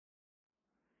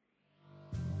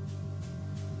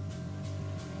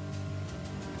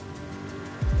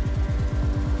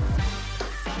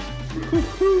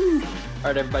Woo-hoo. All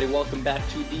right, everybody, welcome back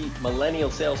to the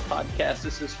Millennial Sales Podcast.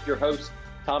 This is your host,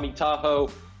 Tommy Tahoe,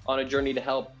 on a journey to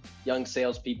help young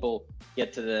salespeople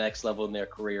get to the next level in their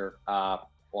career while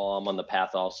I'm on the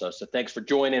path also. So thanks for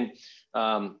joining.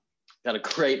 Got a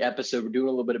great episode. We're doing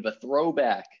a little bit of a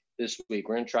throwback this week.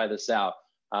 We're going to try this out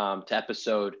to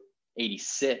episode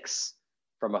 86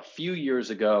 from a few years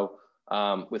ago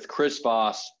with Chris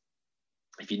Voss.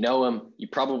 If you know him, you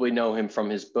probably know him from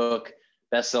his book,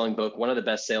 best-selling book, one of the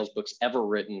best sales books ever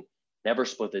written, Never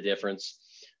Split the Difference.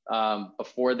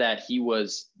 Before that, he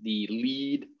was the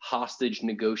lead hostage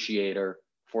negotiator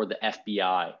for the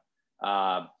FBI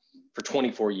for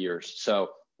 24 years.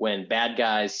 So when bad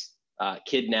guys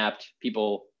kidnapped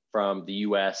people from the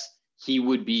US, he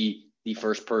would be the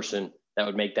first person that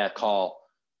would make that call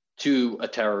to a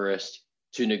terrorist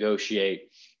to negotiate,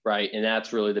 right? And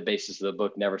that's really the basis of the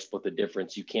book, Never Split the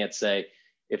Difference. You can't say,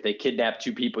 if they kidnap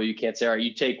two people, you can't say, all right,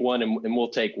 you take one and we'll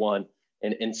take one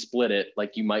and split it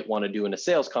like you might want to do in a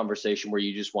sales conversation where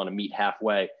you just want to meet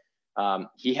halfway.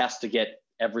 He has to get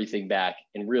everything back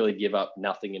and really give up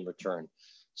nothing in return.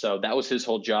 So that was his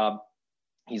whole job.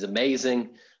 He's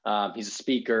amazing. He's a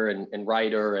speaker and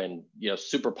writer and,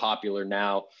 super popular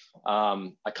now.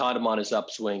 I caught him on his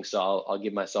upswing, so I'll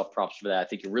give myself props for that. I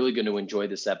think you're really going to enjoy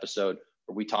this episode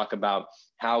where we talk about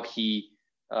how he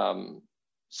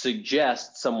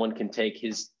suggests someone can take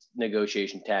his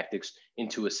negotiation tactics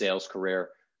into a sales career.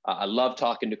 I love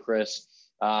talking to Chris.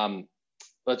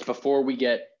 Before we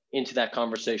get into that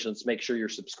conversation, let's make sure you're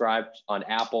subscribed on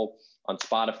Apple, on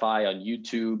Spotify, on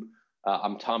YouTube.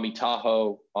 I'm Tommy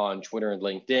Tahoe on Twitter and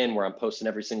LinkedIn, where I'm posting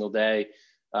every single day.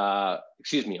 On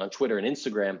Twitter and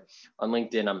Instagram. On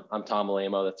LinkedIn, I'm Tom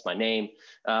Alamo. That's my name.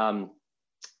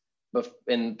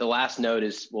 And the last note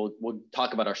is we'll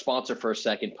talk about our sponsor for a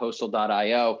second.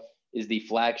 Postal.io is the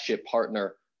flagship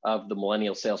partner of the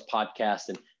Millennial Sales Podcast,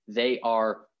 and they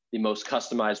are the most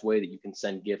customized way that you can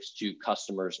send gifts to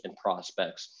customers and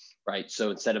prospects, right?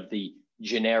 So instead of the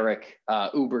generic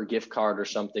Uber gift card or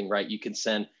something, right, you can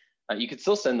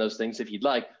still send those things if you'd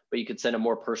like, but you could send a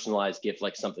more personalized gift,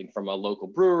 like something from a local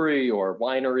brewery or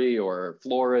winery or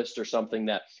florist or something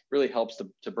that really helps to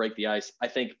break the ice. I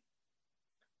think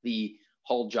the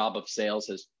whole job of sales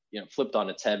has flipped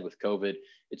on its head with COVID.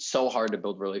 It's so hard to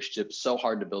build relationships, so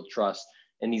hard to build trust.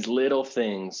 And these little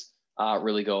things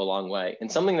really go a long way.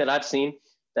 And something that I've seen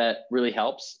that really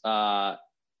helps I've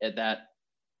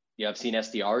seen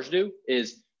SDRs do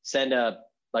is send a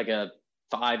 $5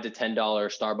 to $10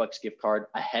 Starbucks gift card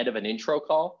ahead of an intro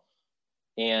call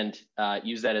and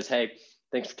use that as, hey,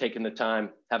 thanks for taking the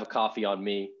time, have a coffee on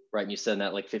me, right? And you send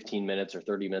that 15 minutes or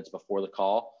 30 minutes before the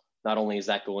call. Not only is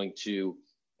that going to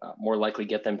more likely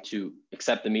get them to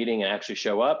accept the meeting and actually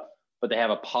show up, but they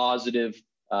have a positive,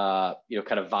 kind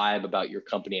of vibe about your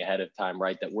company ahead of time,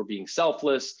 right? That we're being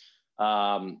selfless.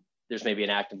 There's maybe an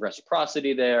act of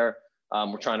reciprocity there.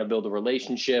 We're trying to build a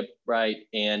relationship, right?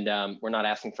 And we're not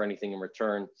asking for anything in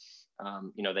return.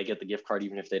 They get the gift card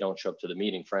even if they don't show up to the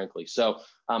meeting, frankly. So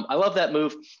I love that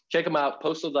move. Check them out,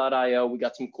 postal.io. We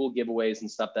got some cool giveaways and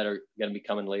stuff that are going to be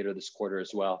coming later this quarter as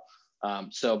well.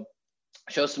 So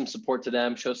show some support to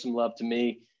them, show some love to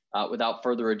me. Without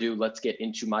further ado, let's get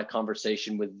into my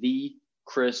conversation with the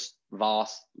Chris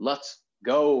Voss. Let's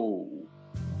go.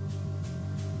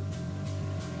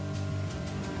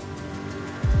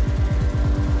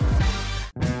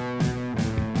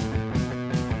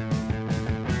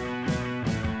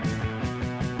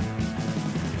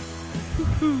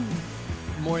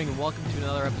 Good morning and welcome to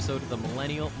another episode of the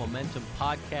Millennial Momentum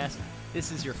Podcast.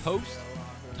 This is your host,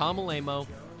 Tom Alamo.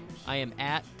 I am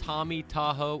at Tommy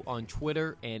Tahoe on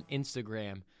Twitter and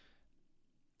Instagram.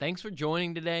 Thanks for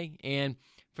joining today. And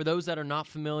for those that are not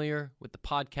familiar with the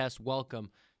podcast,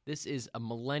 welcome. This is a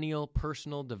millennial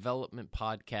personal development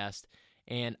podcast.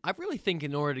 And I really think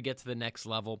in order to get to the next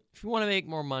level, if you want to make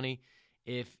more money,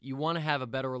 if you want to have a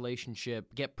better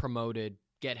relationship, get promoted,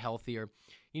 get healthier,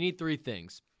 you need three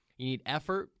things. You need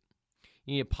effort,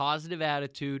 you need a positive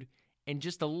attitude, and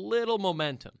just a little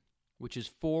momentum, which is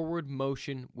forward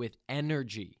motion with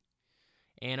energy.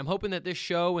 And I'm hoping that this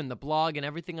show and the blog and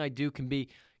everything I do can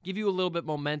give you a little bit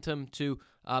momentum to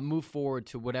move forward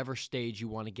to whatever stage you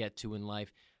want to get to in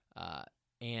life.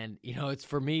 And, it's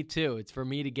for me too. It's for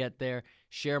me to get there,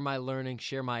 share my learning,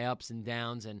 share my ups and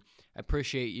downs. And I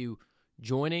appreciate you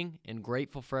joining and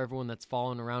grateful for everyone that's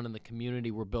following around in the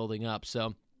community we're building up.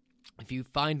 So if you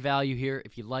find value here,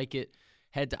 if you like it,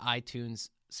 head to iTunes,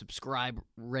 subscribe,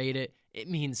 rate it. It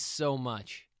means so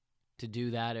much to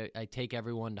do that. I take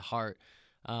everyone to heart.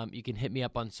 You can hit me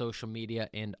up on social media,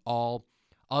 and all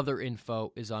other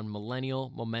info is on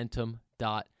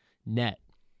millennialmomentum.net.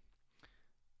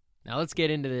 Now let's get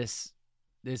into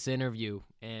this interview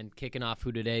and kicking off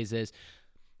who today's is.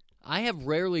 I have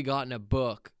rarely gotten a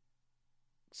book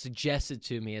suggested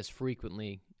to me as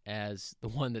frequently as the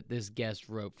one that this guest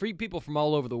wrote. Free people from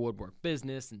all over the woodwork,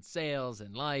 business and sales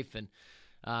and life, and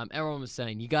everyone was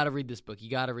saying, you got to read this book. You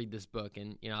got to read this book.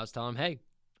 And I was telling them, hey,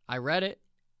 I read it,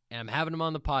 and I'm having them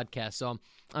on the podcast. So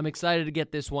I'm excited to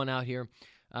get this one out here.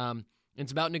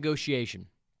 It's about negotiation.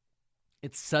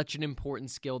 It's such an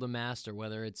important skill to master,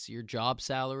 whether it's your job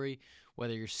salary,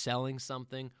 whether you're selling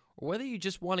something, or whether you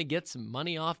just want to get some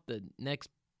money off the next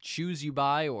shoes you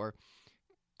buy, or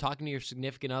talking to your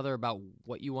significant other about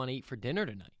what you want to eat for dinner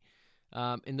tonight.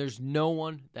 And there's no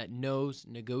one that knows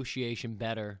negotiation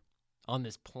better on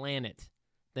this planet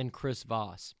than Chris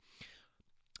Voss.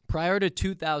 Prior to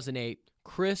 2008,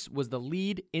 Chris was the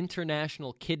lead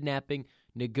international kidnapping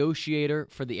negotiator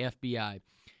for the FBI.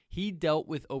 He dealt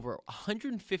with over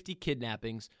 150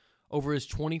 kidnappings over his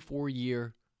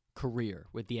 24-year career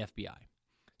with the FBI.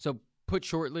 So, put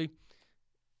shortly,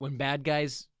 when bad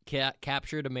guys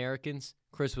captured Americans,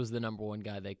 Chris was the number one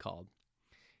guy they called.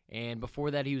 And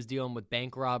before that, he was dealing with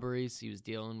bank robberies. He was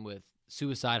dealing with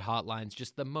suicide hotlines,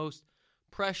 just the most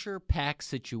pressure-packed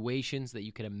situations that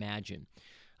you could imagine.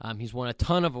 He's won a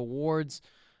ton of awards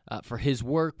for his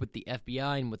work with the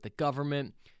FBI and with the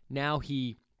government. Now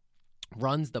he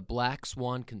runs the Black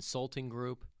Swan Consulting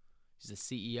Group. He's the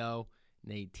CEO,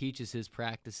 and he teaches his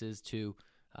practices to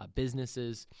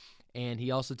businesses. And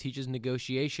he also teaches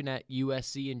negotiation at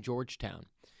USC in Georgetown.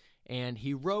 And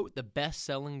he wrote the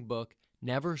best-selling book,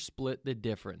 Never Split the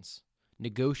Difference,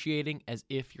 Negotiating as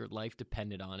If Your Life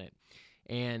Depended on It.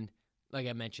 And like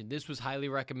I mentioned, this was highly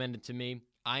recommended to me.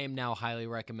 I am now highly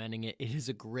recommending it. It is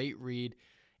a great read.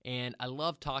 And I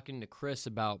love talking to Chris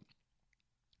about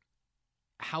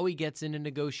how he gets into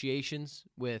negotiations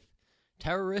with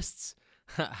terrorists,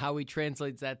 how he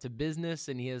translates that to business,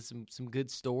 and he has some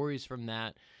good stories from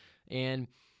that. And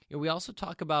we also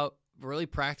talk about really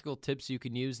practical tips you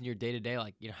can use in your day-to-day,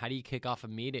 like, how do you kick off a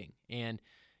meeting? And,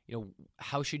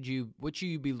 what should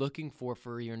you be looking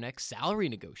for your next salary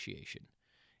negotiation?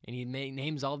 And he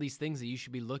names all these things that you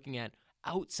should be looking at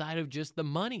outside of just the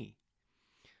money.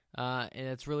 And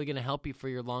it's really going to help you for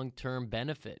your long-term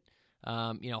benefit.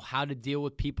 How to deal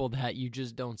with people that you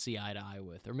just don't see eye to eye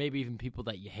with, or maybe even people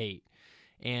that you hate.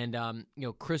 And,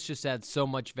 Chris just adds so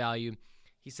much value.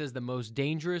 He says the most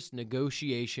dangerous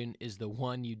negotiation is the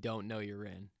one you don't know you're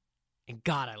in. And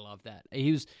God, I love that.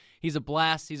 He's a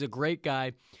blast. He's a great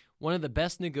guy. One of the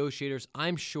best negotiators,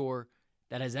 I'm sure,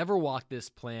 that has ever walked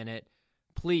this planet.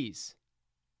 Please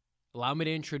allow me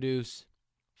to introduce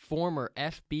former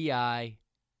FBI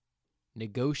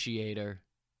negotiator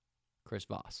Chris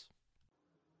Voss.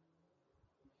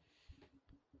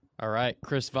 All right,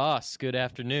 Chris Voss, good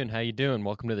afternoon. How you doing?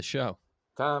 Welcome to the show.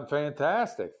 Tom,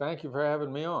 fantastic. Thank you for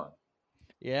having me on.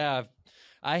 Yeah,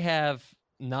 I have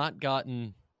not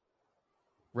gotten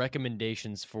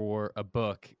recommendations for a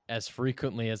book as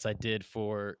frequently as I did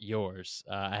for yours.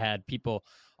 I had people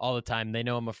all the time. They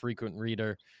know I'm a frequent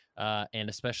reader, and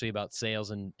especially about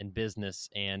sales and business.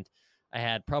 And I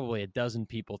had probably a dozen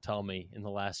people tell me in the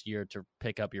last year to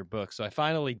pick up your book. So I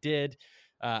finally did.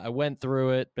 I went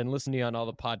through it, been listening to you on all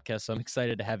the podcasts. So I'm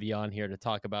excited to have you on here to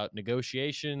talk about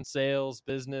negotiation, sales,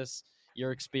 business,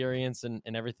 your experience, and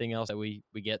everything else that we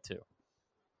get to.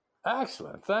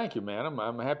 Excellent. Thank you, man.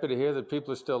 I'm happy to hear that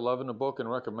people are still loving the book and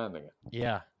recommending it.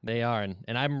 Yeah, they are.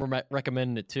 And I'm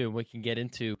recommending it too. We'll get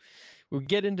into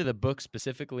the book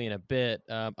specifically in a bit.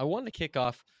 I wanted to kick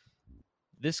off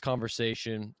this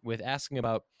conversation with asking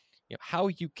about how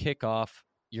you kick off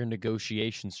your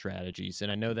negotiation strategies.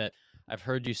 And I know that I've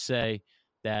heard you say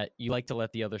that you like to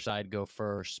let the other side go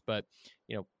first, but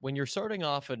when you're starting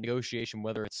off a negotiation,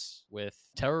 whether it's with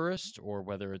terrorists or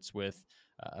whether it's with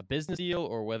a business deal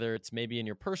or whether it's maybe in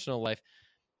your personal life,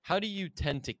 how do you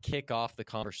tend to kick off the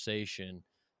conversation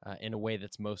in a way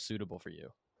that's most suitable for you?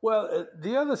 Well,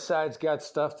 the other side's got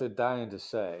stuff they're dying to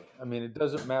say. I mean, it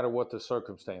doesn't matter what the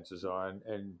circumstances are,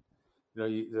 and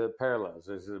the parallels.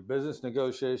 Is it a business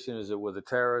negotiation? Is it with a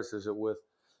terrorist? Is it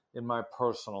in my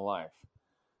personal life?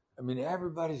 I mean,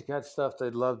 everybody's got stuff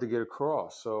they'd love to get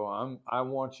across. So I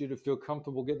want you to feel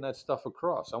comfortable getting that stuff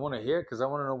across. I want to hear it because I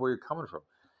want to know where you're coming from.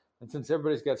 And since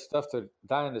everybody's got stuff they're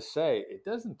dying to say, it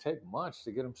doesn't take much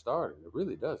to get them started. It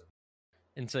really doesn't.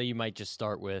 And so you might just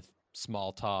start with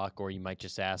small talk, or you might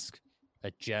just ask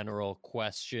a general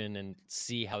question and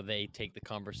see how they take the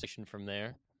conversation from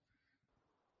there.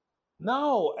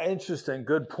 No, interesting.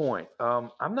 Good point.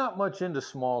 I'm not much into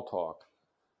small talk.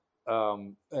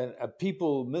 And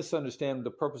people misunderstand the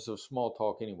purpose of small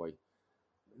talk anyway.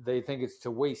 they think it's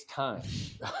to waste time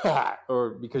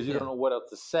or because you don't know what else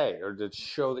to say or to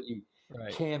show that you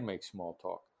can make small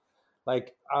talk.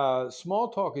 Like small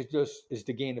talk is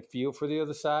to gain a feel for the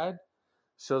other side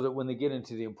so that when they get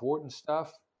into the important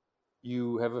stuff,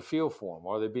 you have a feel for them.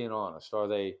 Are they being honest? Are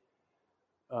they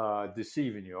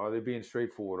deceiving you? Are they being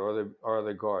straightforward? Are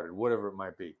they guarded? Whatever it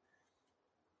might be.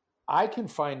 I can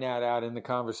find that out in the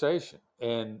conversation,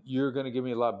 and you're going to give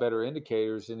me a lot better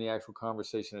indicators in the actual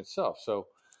conversation itself. So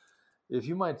if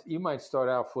you might start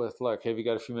out with, look, have you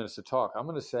got a few minutes to talk? I'm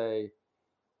going to say,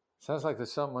 sounds like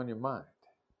there's something on your mind.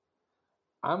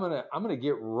 I'm going to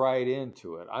get right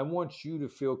into it. I want you to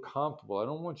feel comfortable. I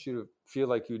don't want you to feel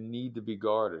like you need to be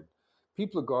guarded.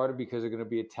 People are guarded because they're going to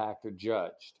be attacked or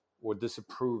judged or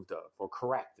disapproved of or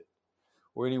corrected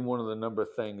or any one of the number of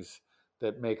things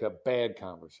that make a bad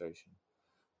conversation.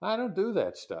 I don't do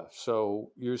that stuff. So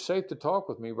you're safe to talk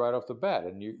with me right off the bat,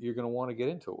 and you're going to want to get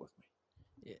into it with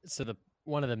me. So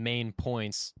one of the main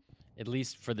points, at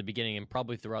least for the beginning and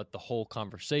probably throughout the whole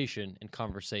conversation and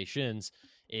conversations,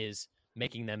 is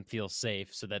making them feel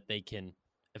safe so that they can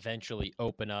eventually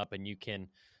open up and you can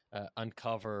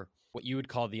uncover what you would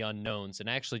call the unknowns. And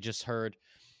I actually just heard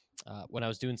when I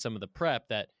was doing some of the prep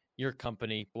that your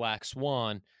company, Black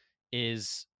Swan,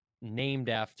 is named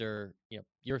after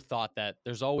your thought that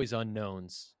there's always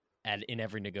unknowns in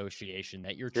every negotiation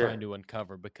that you're trying to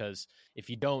uncover, because if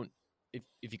you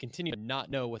continue to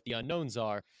not know what the unknowns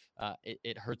are,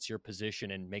 it hurts your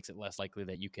position and makes it less likely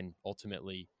that you can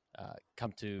ultimately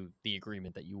come to the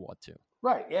agreement that you want to.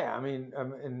 Right. Yeah. I mean,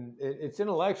 and it's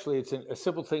intellectually, it's a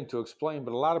simple thing to explain,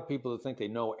 but a lot of people that think they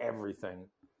know everything,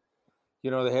 they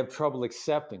have trouble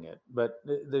accepting it. But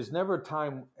there's never a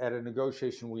time at a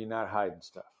negotiation where you're not hiding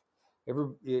stuff.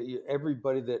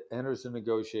 Everybody that enters a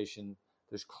negotiation,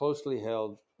 there's closely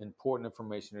held important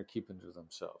information they're keeping to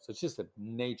themselves. It's just the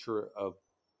nature of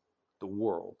the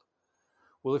world.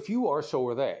 Well, if you are, so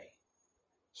are they.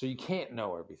 So you can't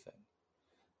know everything.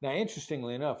 Now,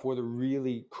 interestingly enough, where the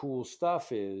really cool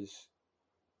stuff is,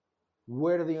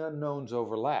 where do the unknowns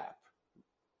overlap?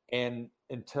 And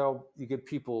until you get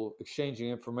people exchanging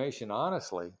information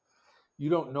honestly, you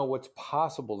don't know what's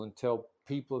possible until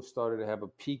people have started to have a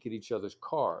peek at each other's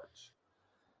cards.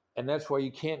 And that's why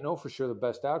you can't know for sure the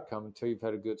best outcome until you've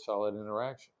had a good, solid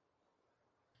interaction.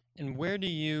 And where do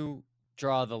you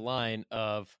draw the line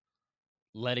of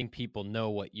letting people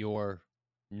know what your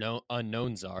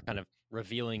unknowns are, kind of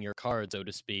revealing your cards, so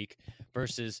to speak,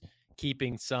 versus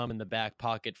keeping some in the back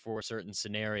pocket for a certain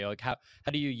scenario? Like how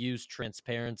do you use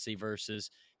transparency versus,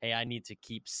 hey, I need to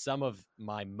keep some of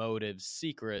my motives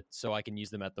secret so I can use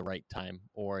them at the right time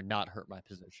or not hurt my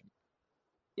position?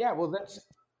 Yeah, well, that's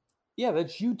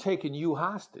you taking you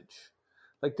hostage.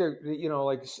 Like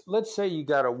let's say you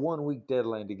got a 1 week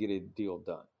deadline to get a deal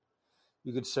done.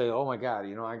 You could say, oh my God,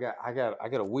 I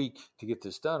got a week to get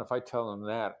this done. If I tell them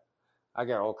that, I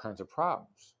got all kinds of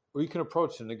problems. Or you can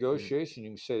approach the negotiation. You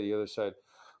can say to the other side,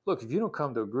 look, if you don't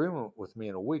come to agreement with me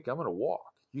in a week, I'm going to walk.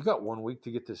 You got 1 week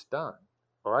to get this done,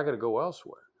 or I got to go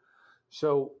elsewhere.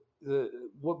 So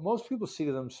what most people see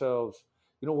to themselves,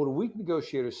 what a weak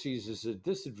negotiator sees as a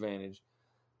disadvantage,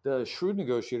 the shrewd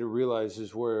negotiator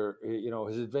realizes where,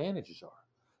 his advantages are.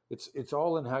 It's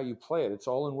all in how you play it. It's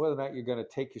all in whether or not you're going to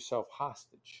take yourself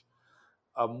hostage.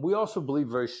 We also believe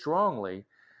very strongly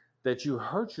that you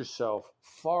hurt yourself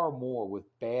far more with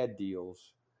bad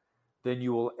deals than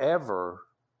you will ever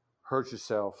hurt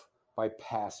yourself by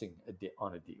passing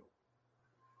on a deal.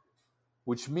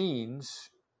 Which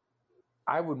means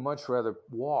I would much rather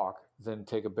walk than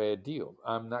take a bad deal.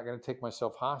 I'm not going to take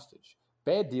myself hostage.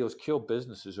 Bad deals kill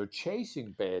businesses, or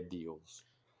chasing bad deals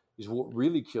is what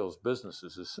really kills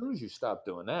businesses. As soon as you stop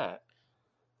doing that,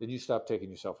 then you stop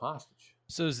taking yourself hostage.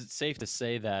 So is it safe to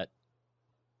say that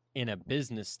in a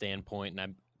business standpoint,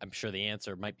 and I'm sure the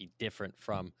answer might be different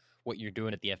from what you're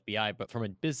doing at the FBI, but from a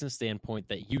business standpoint,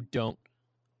 that you don't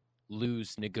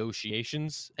lose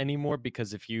negotiations anymore?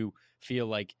 Because if you feel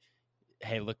like,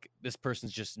 hey, look, this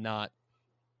person's just not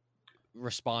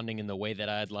responding in the way that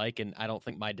I'd like, and I don't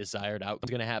think my desired outcome is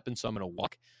going to happen, so I'm going to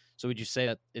walk. So would you say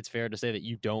that it's fair to say that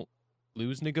you don't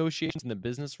lose negotiations in the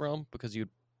business realm because you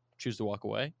choose to walk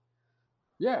away?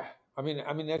 Yeah. I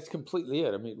mean, that's completely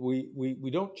it. I mean,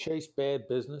 we don't chase bad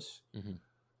business. Mm-hmm.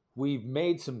 We've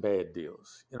made some bad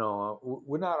deals.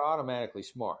 We're not automatically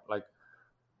smart. Like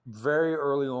very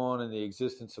early on in the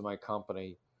existence of my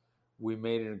company, we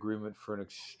made an agreement for an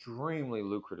extremely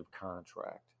lucrative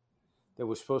contract that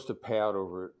was supposed to pay out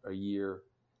over a year.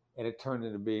 And it turned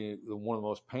into being one of the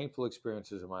most painful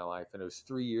experiences of my life. And it was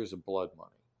 3 years of blood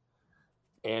money.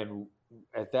 And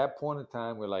at that point in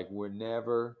time, we're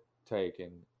never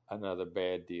taking another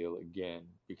bad deal again,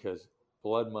 because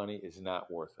blood money is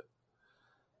not worth it.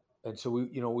 And so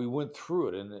we went through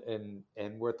it,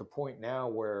 and we're at the point now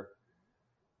where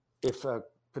if a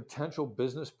potential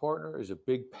business partner is a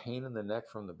big pain in the neck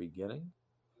from the beginning,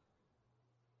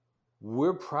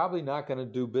 we're probably not going to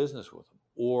do business with them,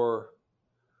 or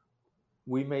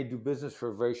we may do business for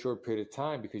a very short period of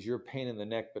time because you're a pain in the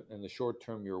neck, but in the short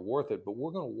term you're worth it. But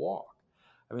we're going to walk.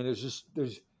 I mean,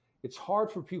 it's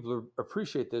hard for people to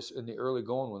appreciate this in the early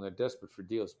going when they're desperate for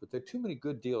deals, but there are too many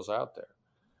good deals out there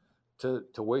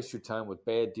to waste your time with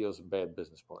bad deals and bad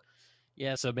business partners.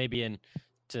 Yeah, so maybe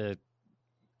to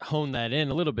hone that in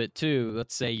a little bit too,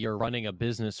 let's say you're running a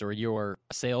business or you're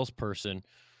a salesperson,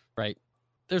 right?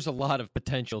 There's a lot of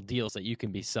potential deals that you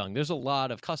can be selling. There's a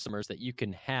lot of customers that you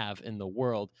can have in the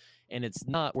world, and it's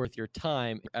not worth your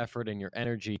time, your effort, and your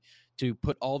energy to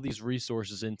put all these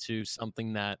resources into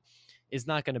something that is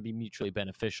not going to be mutually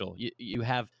beneficial. You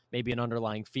have maybe an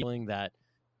underlying feeling that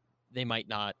they might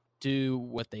not do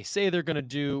what they say they're going to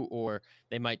do, or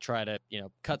they might try to,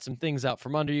 cut some things out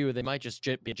from under you, or they might just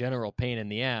be a general pain in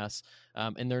the ass,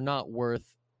 and they're not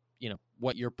worth,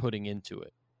 what you're putting into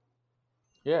it.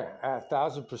 Yeah,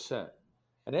 1,000%.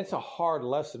 And it's a hard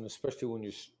lesson, especially when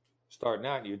you're starting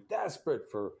out and you're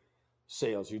desperate for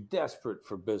sales, you're desperate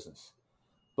for business.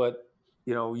 But,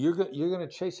 you're going to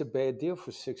chase a bad deal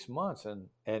for 6 months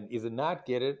and either not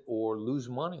get it or lose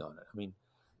money on it. I mean,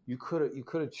 you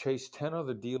could have chased 10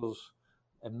 other deals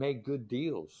and made good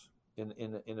deals in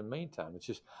the meantime. It's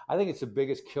just, I think it's the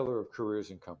biggest killer of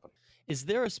careers in companies. Is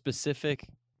there a specific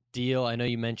deal? I know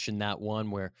you mentioned that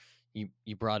one where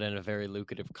you brought in a very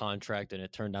lucrative contract and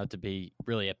it turned out to be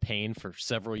really a pain for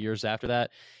several years after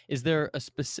that. Is there a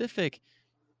specific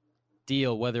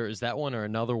deal, whether it was that one or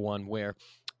another one, where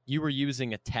you were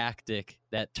using a tactic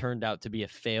that turned out to be a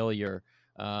failure,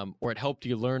 or it helped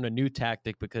you learn a new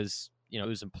tactic because it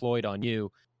was employed on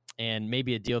you, and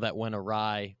maybe a deal that went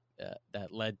awry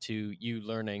that led to you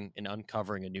learning and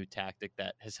uncovering a new tactic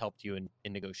that has helped you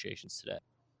in negotiations today?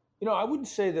 I wouldn't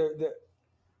say that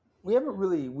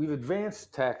we've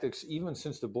advanced tactics even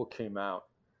since the book came out.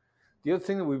 The other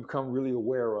thing that we've become really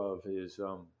aware of is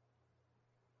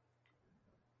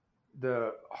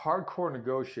the hardcore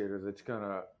negotiator that's going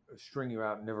to string you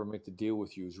out and never make the deal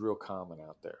with you is real common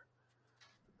out there.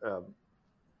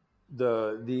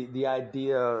 The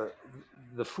idea,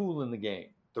 the fool in the game,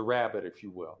 the rabbit, if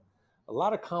you will. A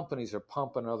lot of companies are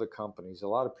pumping other companies. A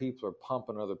lot of people are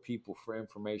pumping other people for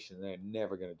information, and they're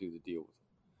never going to do the deal with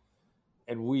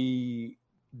them. And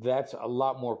that's a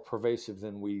lot more pervasive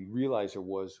than we realized it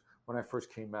was when I first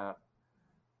came out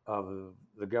of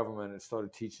the government and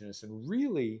started teaching this. And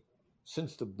really,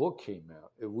 since the book came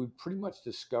out, we pretty much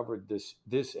discovered this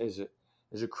as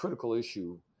a critical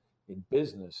issue in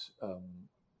business,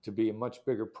 to be a much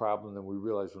bigger problem than we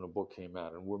realized when the book came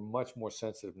out. And we're much more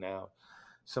sensitive now.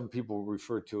 Some people we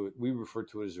refer to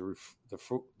it as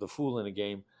the fool in the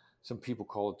game. Some people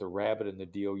call it the rabbit in the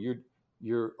deal.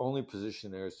 Your only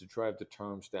position there is to drive the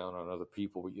terms down on other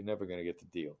people, but you're never going to get the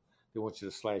deal. They want you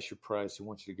to slash your price. They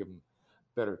want you to give them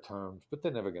better terms, but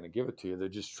they're never going to give it to you. They're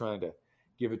just trying to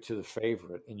give it to the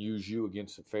favorite and use you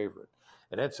against the favorite.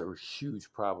 And that's a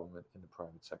huge problem in the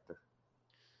private sector.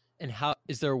 And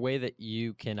is there a way that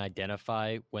you can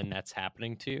identify when that's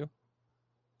happening to you?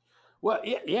 Well,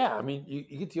 yeah. I mean,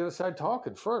 you get the other side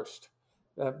talking first.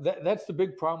 That's the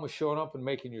big problem with showing up and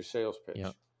making your sales pitch.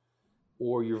 Yep.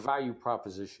 Or your value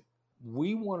proposition.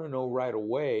 We want to know right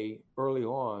away, early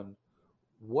on,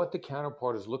 what the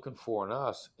counterpart is looking for in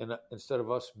us, and instead of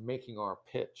us making our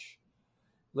pitch.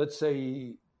 Let's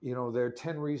say, there are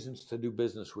 10 reasons to do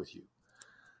business with you,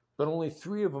 but only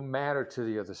 3 of them matter to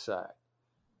the other side.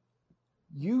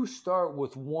 You start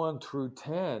with 1 through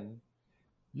 10,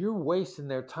 you're wasting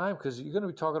their time because you're going to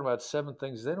be talking about 7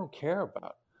 things they don't care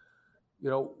about.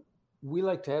 We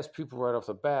like to ask people right off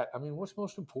the bat, what's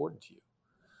most important to you?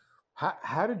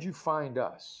 How did you find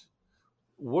us?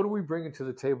 What are we bringing to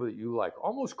the table that you like?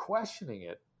 Almost questioning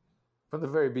it from the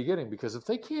very beginning, because if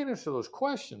they can't answer those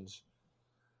questions,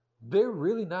 they're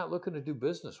really not looking to do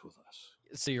business with us.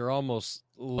 So you're almost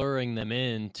luring them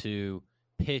in to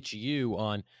pitch you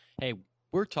on, hey,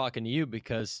 we're talking to you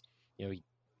because,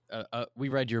 we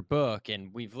read your book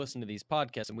and we've listened to these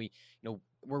podcasts and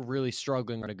we're really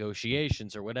struggling with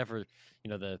negotiations or whatever,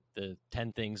 the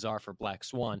 10 things are for Black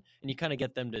Swan. And you kind of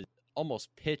get them to almost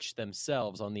pitch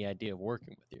themselves on the idea of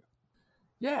working with you.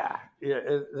 Yeah,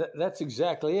 that's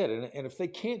exactly it. And if they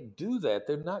can't do that,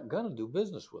 they're not going to do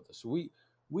business with us.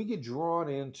 We get drawn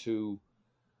into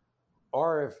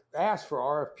ask for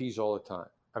RFPs all the time.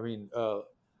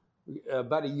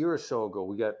 About a year or so ago,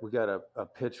 we got a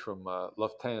pitch from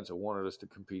Lufthansa wanted us to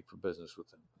compete for business with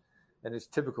them, and it's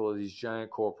typical of these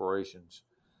giant corporations.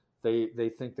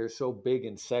 They think they're so big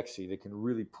and sexy they can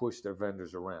really push their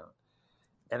vendors around.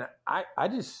 And I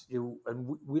just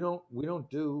and we don't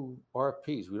do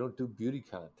RFPs. We don't do beauty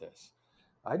contests.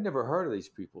 I'd never heard of these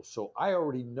people, so I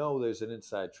already know there's an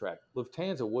inside track.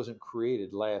 Lufthansa wasn't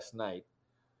created last night,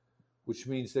 which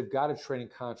means they've got a training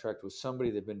contract with somebody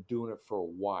they've been doing it for a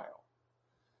while.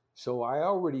 So I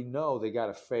already know they got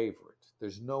a favorite.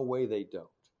 There's no way they don't.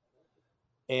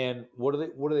 And what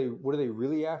are they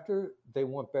really after? They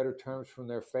want better terms from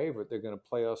their favorite. They're going to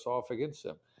play us off against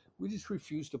them. We just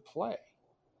refuse to play.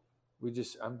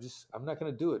 I'm not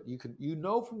going to do it. You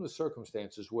know from the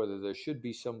circumstances whether there should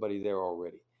be somebody there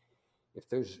already. If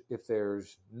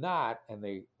there's not,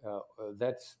 and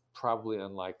that's probably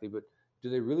unlikely. But do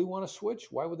they really want to switch?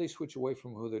 Why would they switch away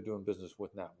from who they're doing business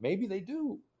with now? Maybe they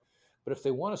do, but if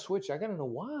they want to switch, I got to know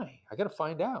why. I got to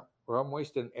find out, or I'm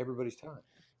wasting everybody's time.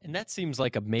 And that seems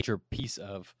like a major piece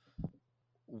of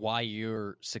why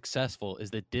you're successful is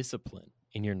the discipline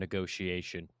in your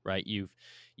negotiation, right?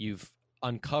 You've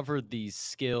uncovered these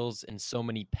skills and so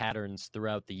many patterns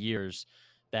throughout the years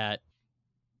that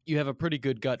you have a pretty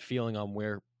good gut feeling on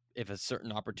where, if a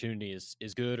certain opportunity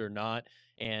is good or not,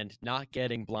 and not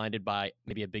getting blinded by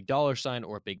maybe a big dollar sign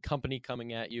or a big company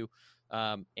coming at you,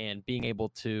 and being able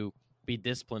to be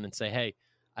disciplined and say, hey,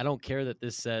 I don't care that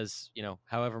this says,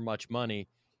 however much money.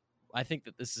 I think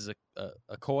that this is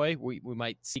a coy. We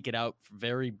might seek it out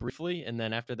very briefly, and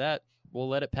then after that, we'll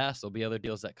let it pass. There'll be other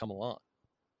deals that come along.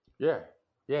 Yeah,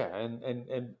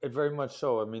 and very much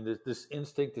so. I mean, this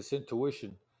instinct, this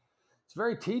intuition, it's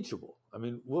very teachable. I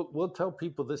mean, we'll tell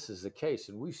people this is the case,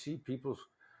 and we see people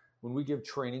when we give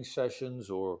training sessions,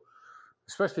 or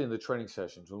especially in the training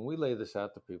sessions, when we lay this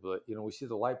out to people, we see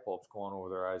the light bulbs go on over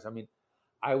their eyes. I mean,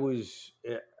 I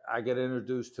get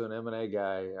introduced to an M&A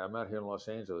guy. I'm out here in Los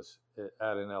Angeles,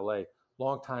 out in LA,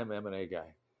 longtime M&A guy,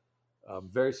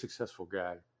 very successful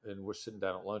guy. And we're sitting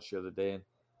down at lunch the other day, and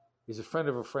he's a friend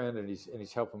of a friend, and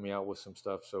he's helping me out with some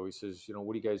stuff. So he says,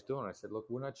 what are you guys doing? I said, look,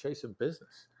 we're not chasing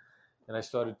business. And I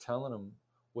started telling him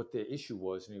what the issue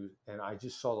was, and I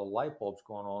just saw the light bulbs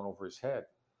going on over his head.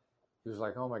 He was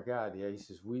like, oh my God, yeah. He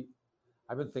says,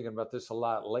 I've been thinking about this a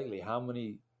lot lately. How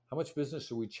much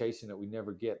business are we chasing that we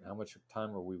never get? And how much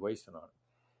time are we wasting on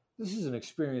it? This is an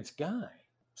experienced guy.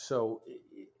 So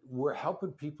we're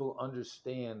helping people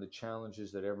understand the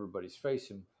challenges that everybody's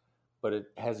facing, but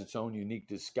it has its own unique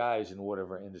disguise in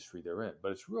whatever industry they're in.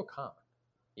 But it's real common.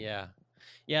 Yeah.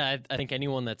 Yeah. I think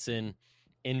anyone that's in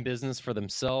business for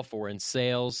themselves or in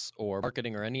sales or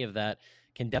marketing or any of that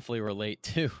can definitely relate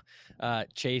to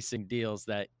chasing deals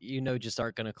that just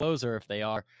aren't going to close, or if they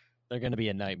are, they're going to be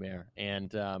a nightmare.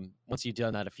 And once you've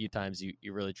done that a few times,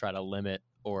 you really try to limit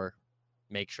or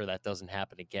make sure that doesn't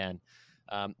happen again.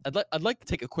 I'd like to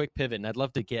take a quick pivot, and I'd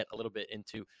love to get a little bit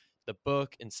into the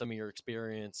book and some of your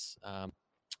experience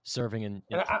serving in.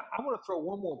 And I want to throw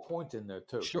one more point in there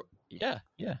too. Sure. Yeah.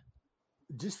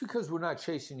 Just because we're not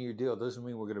chasing your deal doesn't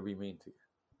mean we're going to be mean to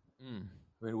you.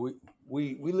 I mean,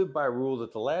 we live by a rule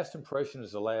that the last impression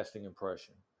is the lasting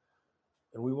impression.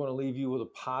 And we want to leave you with a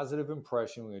positive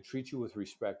impression. We're going to treat you with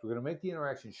respect. We're going to make the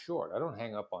interaction short. I don't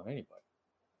hang up on anybody.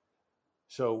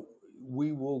 So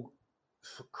we will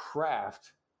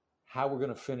craft how we're going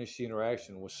to finish the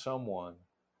interaction with someone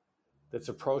that's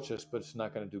approached us, but it's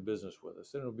not going to do business with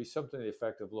us. And it'll be something to the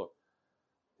effect of, look,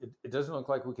 it doesn't look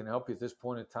like we can help you at this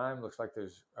point in time. It looks like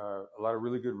there's a lot of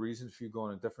really good reasons for you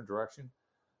going in a different direction.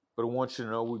 But I want you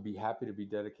to know we'd be happy to be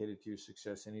dedicated to your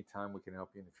success anytime we can help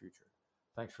you in the future.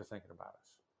 Thanks for thinking about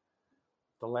us.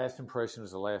 The last impression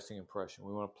is the lasting impression.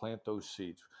 We want to plant those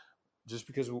seeds. Just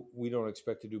because we don't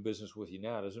expect to do business with you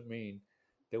now doesn't mean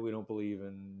that we don't believe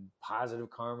in positive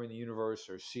karma in the universe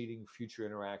or seeding future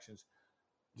interactions.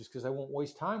 Just because I won't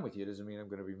waste time with you doesn't mean I'm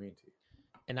going to be mean to you.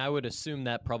 And I would assume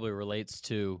that probably relates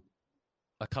to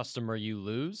a customer you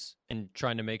lose and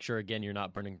trying to make sure, again, you're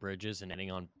not burning bridges and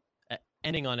ending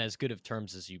on as good of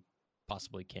terms as you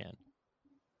possibly can.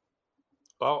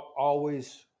 Well,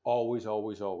 always.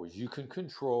 You can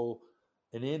control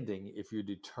an ending if you're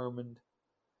determined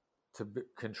to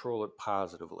control it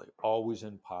positively. Always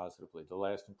end positively. The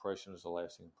last impression is the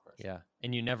lasting impression. Yeah,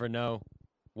 and you never know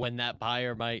when that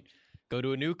buyer might go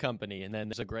to a new company, and then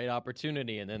there's a great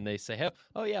opportunity, and then they say, "Hey,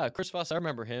 oh yeah, Chris Voss, I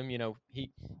remember him.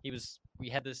 We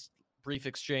had this brief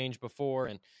exchange before,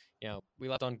 and we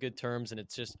left on good terms." And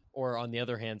it's just, or on the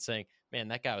other hand, saying, "Man,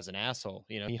 that guy was an asshole.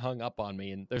 He hung up on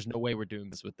me, and there's no way we're doing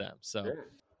this with them." So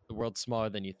the world's smaller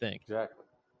than you think. Exactly.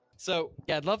 So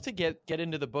yeah, I'd love to get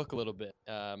into the book a little bit,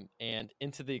 and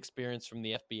into the experience from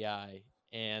the FBI.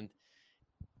 And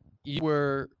you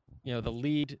were, the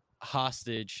lead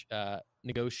hostage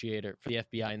negotiator for the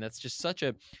FBI, and that's just such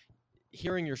a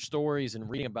hearing your stories and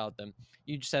reading about them.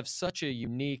 You just have such a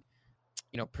unique,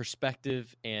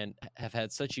 perspective, and have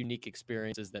had such unique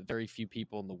experiences that very few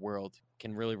people in the world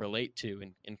can really relate to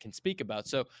and can speak about.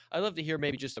 So I'd love to hear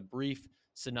maybe just a brief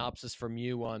synopsis from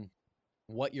you on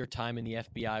what your time in the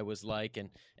FBI was like, and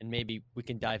maybe we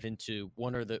can dive into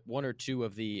one or two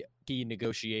of the key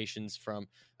negotiations from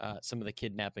some of the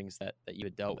kidnappings that you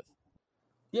had dealt with.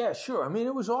 Yeah, sure. I mean,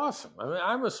 it was awesome. I mean,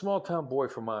 I'm a small town boy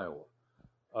from Iowa,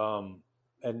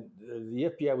 and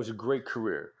the FBI was a great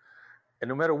career. And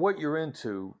no matter what you're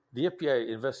into, the FBI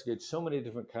investigates so many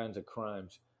different kinds of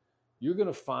crimes. You're going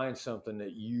to find something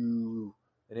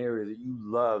an area that you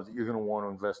love, that you're going to want to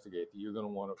investigate, that you're going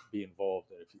to want to be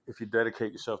involved in if you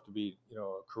dedicate yourself to be,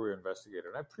 a career investigator.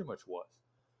 And I pretty much was.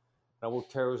 I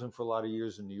worked terrorism for a lot of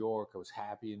years in New York. I was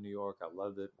happy in New York. I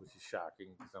loved it, which is shocking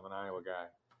because I'm an Iowa guy.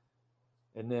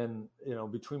 And then,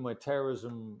 between my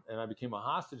terrorism and I became a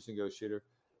hostage negotiator,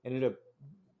 ended up,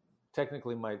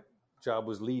 technically my job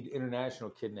was lead international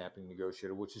kidnapping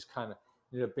negotiator, which is kind of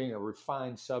ended up being a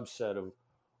refined subset of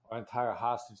our entire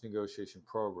hostage negotiation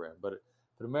program. But if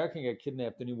an American got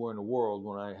kidnapped anywhere in the world,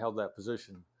 when I held that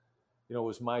position, it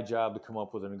was my job to come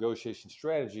up with a negotiation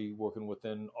strategy, working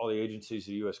within all the agencies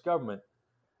of the U.S. government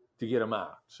to get them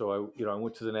out. So I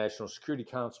went to the National Security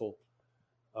Council.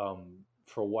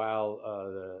 For a while,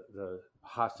 the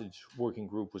hostage working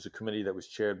group was a committee that was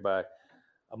chaired by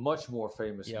a much more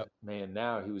famous man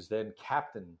now. He was then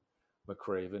Captain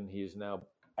McRaven. He is now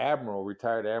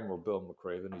retired Admiral Bill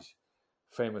McRaven. He's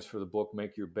famous for the book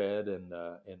Make Your Bed and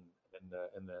the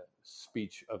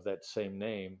speech of that same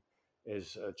name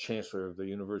as Chancellor of the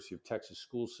University of Texas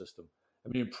school system. I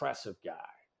mean, impressive guy.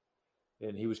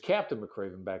 And he was Captain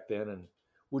McRaven back then, and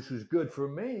which was good for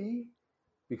me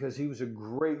because he was a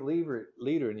great leader,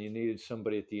 and you needed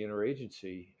somebody at the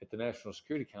interagency at the National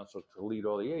Security Council to lead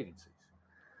all the agencies.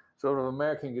 So if an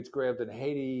American gets grabbed in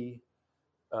Haiti,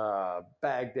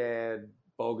 Baghdad,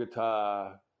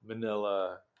 Bogota,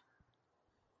 Manila,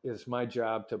 it's my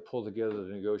job to pull together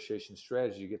the negotiation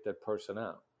strategy to get that person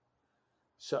out.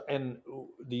 So, and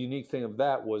the unique thing of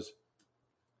that was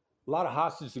a lot of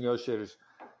hostage negotiators,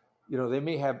 they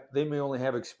may only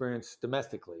have experience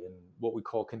domestically in what we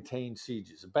call contained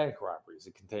sieges. A bank robbery is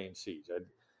a contained siege.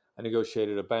 I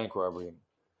negotiated a bank robbery in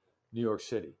New York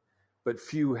City, but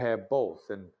few have both.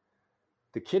 And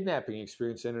the kidnapping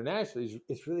experience internationally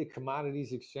is really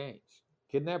commodities exchange.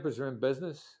 Kidnappers are in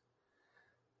business.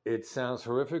 It sounds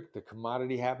horrific. The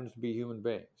commodity happens to be human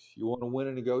beings. You want to win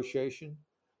a negotiation,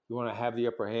 you want to have the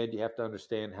upper hand, you have to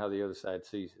understand how the other side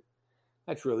sees it.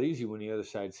 That's real easy when the other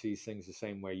side sees things the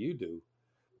same way you do.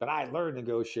 But I learned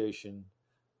negotiation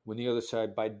when the other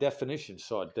side, by definition,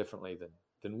 saw it differently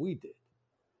than we did.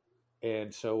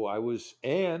 And so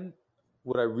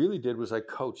what I really did was I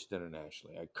coached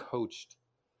internationally. I coached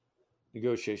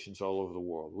negotiations all over the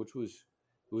world, which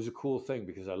was a cool thing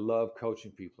because I love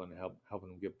coaching people and helping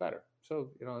them get better. So,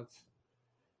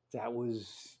 that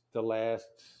was the last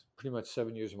pretty much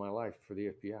 7 years of my life for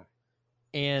the FBI.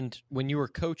 And when you were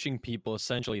coaching people,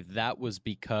 essentially that was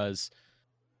because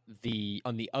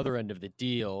on the other end of the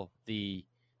deal, the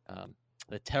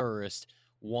terrorist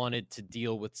wanted to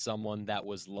deal with someone that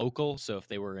was local. So if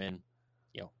they were in,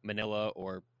 Manila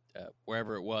or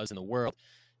wherever it was in the world,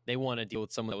 they want to deal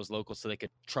with someone that was local so they could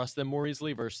trust them more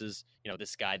easily versus,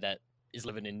 this guy that is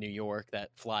living in New York that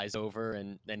flies over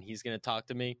and then he's going to talk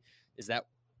to me. Is that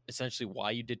essentially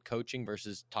why you did coaching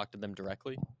versus talk to them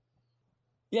directly?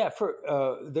 Yeah,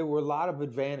 there were a lot of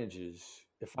advantages.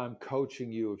 If I'm coaching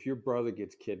you, if your brother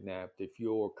gets kidnapped, if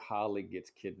your colleague gets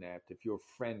kidnapped, if your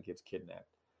friend gets kidnapped,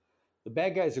 the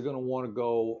bad guys are going to want to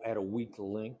go at a weak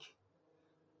link.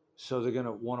 So they're going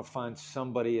to want to find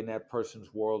somebody in that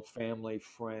person's world, family,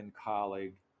 friend,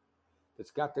 colleague,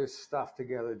 that's got their stuff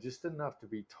together just enough to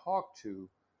be talked to,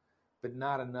 but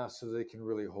not enough so they can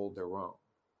really hold their own.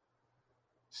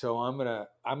 So I'm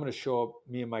gonna show up.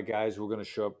 Me and my guys, we're gonna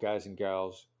show up, guys and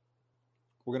gals.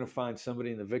 We're gonna find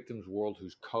somebody in the victim's world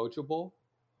who's coachable,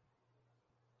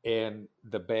 and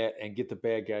get the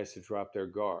bad guys to drop their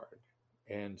guard.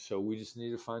 And so we just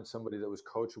need to find somebody that was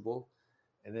coachable,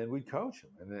 and then we'd coach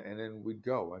them, and then we'd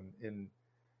go. And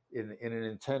in an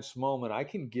intense moment, I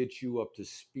can get you up to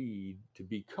speed to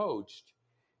be coached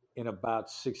in about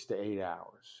 6 to 8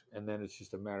 hours, and then it's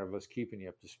just a matter of us keeping you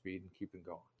up to speed and keeping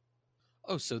going.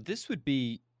 Oh, so this would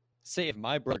be, say if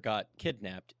my brother got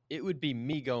kidnapped, it would be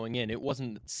me going in. It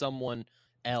wasn't someone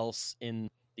else in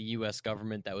the U.S.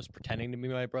 government that was pretending to be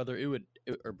my brother,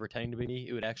 or pretending to be me,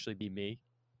 it would actually be me.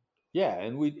 Yeah,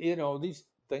 and these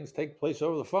things take place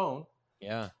over the phone.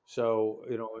 Yeah. So,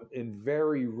 in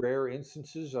very rare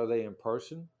instances are they in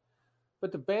person.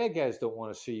 But the bad guys don't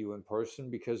want to see you in person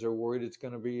because they're worried it's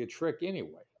going to be a trick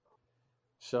anyway.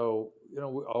 So,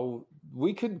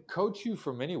 we can coach you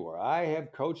from anywhere. I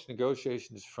have coached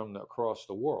negotiations from across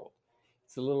the world.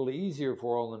 It's a little easier if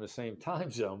we're all in the same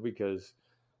time zone because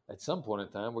at some point in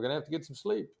time, we're going to have to get some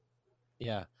sleep.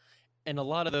 Yeah. And a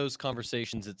lot of those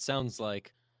conversations, it sounds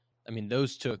like, I mean,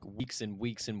 those took weeks and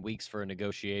weeks and weeks for a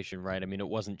negotiation, right? I mean, it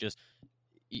wasn't just,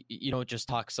 you don't just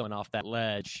talk someone off that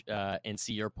ledge and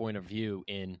see your point of view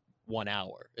in 1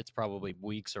 hour. It's probably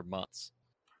weeks or months.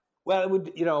 Well, it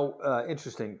would,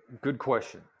 interesting. Good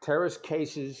question. Terrorist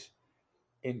cases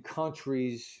in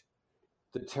countries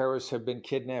the terrorists have been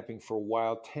kidnapping for a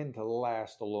while tend to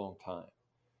last a long time.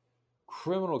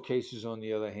 Criminal cases, on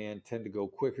the other hand, tend to go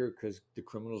quicker because the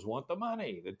criminals want the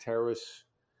money. The terrorists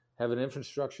have an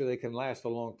infrastructure they can last a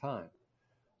long time.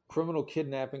 Criminal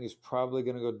kidnapping is probably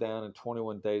going to go down in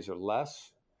 21 days or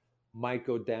less, might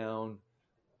go down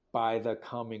by the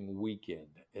coming weekend,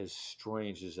 as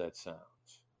strange as that sounds.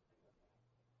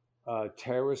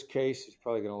 Terrorist case is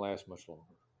probably going to last much longer.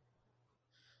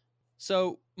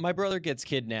 So my brother gets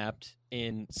kidnapped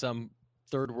in some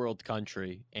third world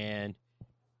country, and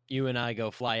you and I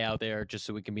go fly out there just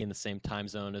so we can be in the same time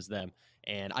zone as them.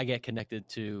 And I get connected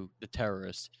to the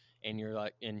terrorist, and you're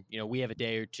like, and we have a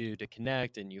day or two to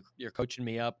connect, and you're coaching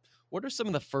me up. What are some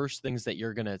of the first things that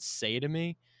you're gonna say to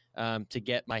me to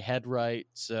get my head right,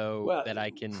 so that I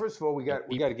can? First of all, we got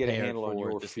to get a handle on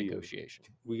your fear. Negotiation.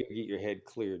 We got to get your head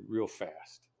cleared real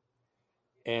fast.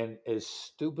 And as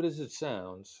stupid as it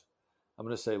sounds, I'm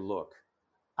going to say, look,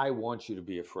 I want you to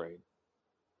be afraid.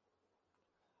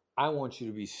 I want you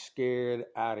to be scared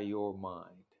out of your mind.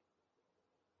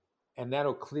 And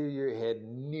that'll clear your head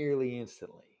nearly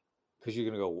instantly because you're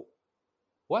going to go,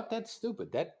 what? That's stupid.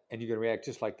 And you're going to react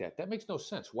just like that. That makes no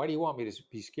sense. Why do you want me to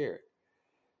be scared?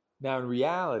 Now, in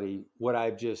reality, what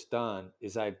I've just done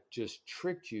is I've just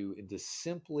tricked you into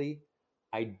simply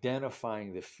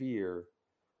identifying the fear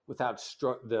without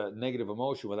the negative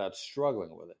emotion, without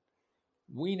struggling with it.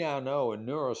 We now know in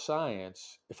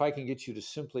neuroscience, if I can get you to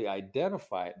simply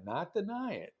identify it, not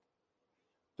deny it,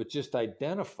 but just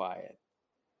identify it,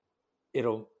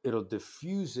 it'll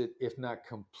diffuse it, if not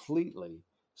completely,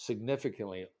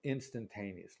 significantly,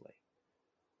 instantaneously.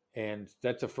 And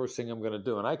that's the first thing I'm going to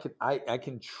do. And I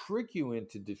can trick you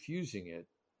into diffusing it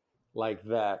like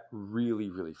that really,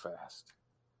 really fast.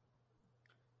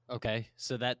 Okay,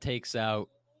 so that takes out,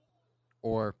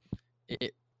 or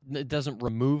it doesn't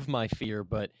remove my fear,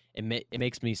 but it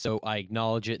makes me so I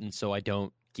acknowledge it, and so I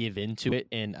don't give into it,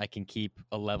 and I can keep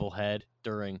a level head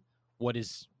during what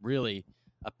is really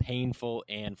a painful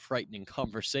and frightening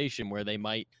conversation where they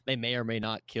may or may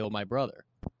not kill my brother.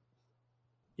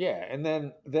 Yeah, and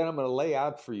then I'm going to lay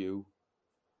out for you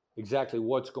exactly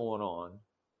what's going on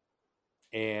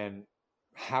and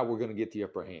how we're going to get the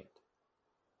upper hand.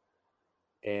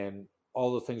 And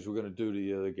all the things we're going to do to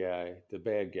the other guy, the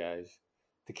bad guys,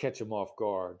 to catch them off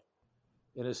guard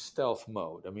in a stealth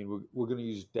mode. I mean, we're going to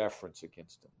use deference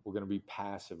against them. We're going to be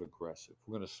passive aggressive.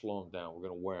 We're going to slow them down. We're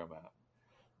going to wear them out.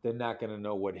 They're not going to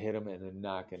know what hit them, and they're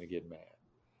not going to get mad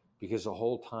because the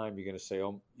whole time you're going to say,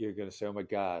 "Oh my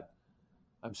God,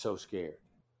 I'm so scared."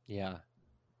 Yeah.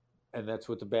 And that's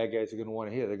what the bad guys are going to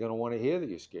want to hear. They're going to want to hear that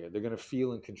you're scared. They're going to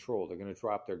feel in control. They're going to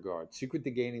drop their guard. Secret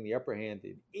to gaining the upper hand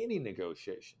in any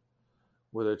negotiation,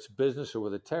 whether it's business or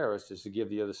with a terrorist, is to give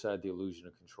the other side the illusion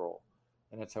of control.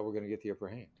 And that's how we're going to get the upper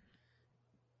hand.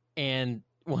 And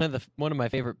one of my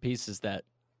favorite pieces that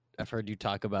I've heard you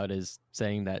talk about is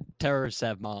saying that terrorists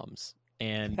have moms.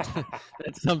 And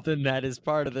that's something that is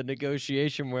part of the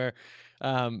negotiation where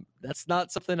that's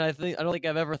not something I don't think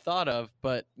I've ever thought of,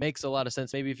 but makes a lot of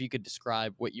sense. Maybe if you could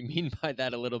describe what you mean by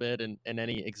that a little bit, and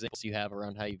any examples you have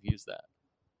around how you've used that.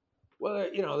 Well,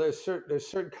 there's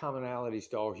certain commonalities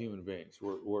to all human beings.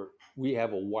 We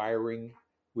have a wiring,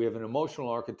 we have an emotional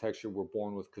architecture we're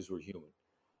born with because we're human.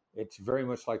 It's very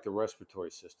much like the respiratory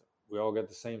system. We all got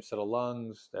the same set of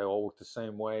lungs. They all work the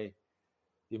same way.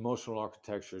 The emotional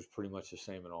architecture is pretty much the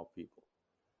same in all people.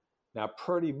 Now,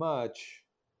 pretty much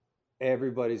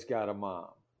everybody's got a mom.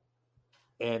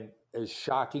 And as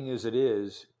shocking as it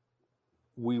is,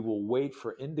 we will wait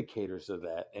for indicators of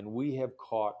that. And we have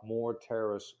caught more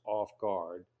terrorists off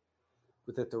guard,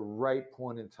 but at the right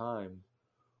point in time,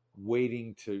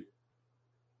 waiting to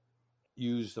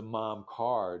use the mom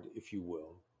card, if you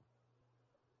will.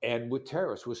 And with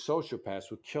terrorists, with sociopaths,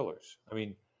 with killers. I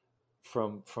mean,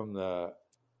 from the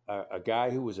a guy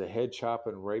who was a head chopper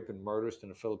and rape and murderist in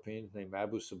the Philippines named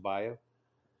Abu Sabaya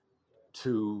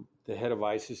to the head of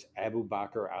ISIS, Abu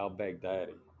Bakr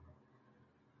al-Baghdadi.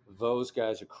 Those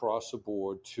guys across the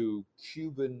board to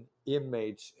Cuban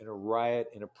inmates in a riot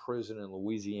in a prison in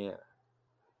Louisiana,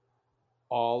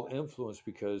 all influenced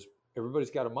because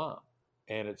everybody's got a mom.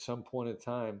 And at some point in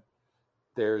time,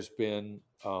 there's been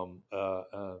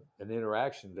an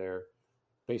interaction there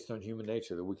based on human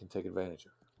nature that we can take advantage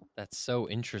of. That's so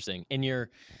interesting.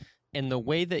 And the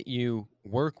way that you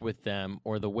work with them,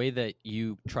 or the way that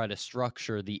you try to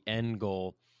structure the end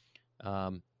goal,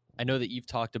 I know that you've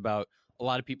talked about, a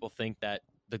lot of people think that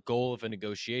the goal of a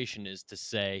negotiation is to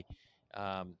say,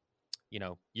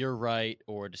 you're right,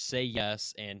 or to say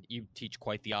yes, and you teach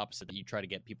quite the opposite, that you try to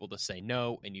get people to say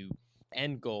no, and you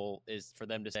end goal is for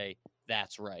them to say,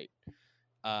 that's right.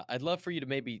 I'd love for you to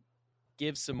maybe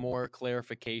give some more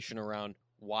clarification around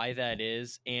why that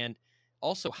is, and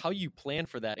also how you plan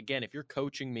for that. Again, if you're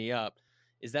coaching me up,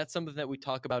 is that something that we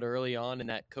talk about early on in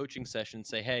that coaching session?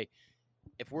 Say, hey,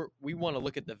 if we want to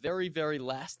look at the very, very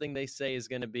last thing they say is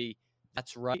going to be,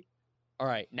 that's right. All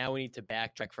right, now we need to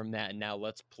backtrack from that, and now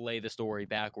let's play the story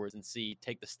backwards and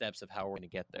take the steps of how we're going to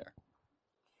get there.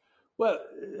 Well,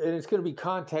 and it's going to be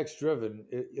context driven.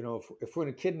 If we're in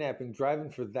a kidnapping, driving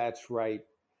for that's right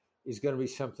is going to be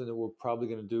something that we're probably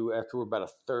going to do after we're about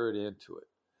a third into it.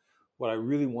 What I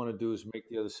really want to do is make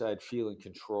the other side feel in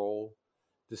control,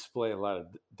 display a lot of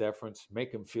deference,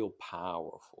 make them feel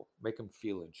powerful, make them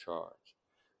feel in charge.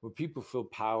 When people feel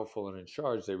powerful and in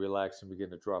charge, they relax and begin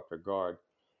to drop their guard.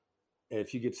 And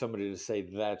if you get somebody to say,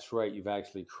 that's right, you've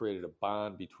actually created a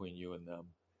bond between you and them.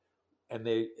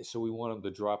 So we want them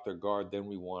to drop their guard. Then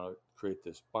we want to create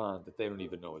this bond that they don't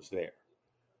even know is there.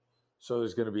 So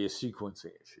there's going to be a sequencing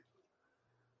issue.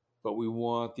 But we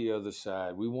want the other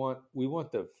side. We want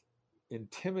the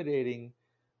intimidating,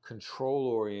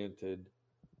 control-oriented,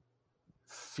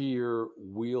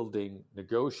 fear-wielding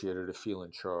negotiator to feel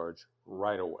in charge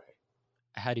right away.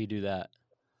 How do you do that?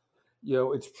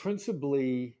 It's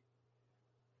principally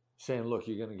saying, look,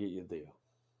 you're going to get your deal.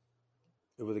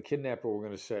 With a kidnapper, we're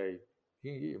going to say,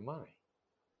 you can get your money.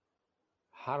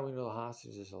 How do we know the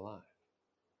hostage is alive?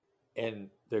 And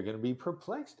they're going to be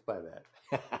perplexed by that.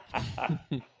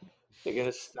 They're going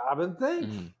to stop and think.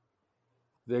 Mm.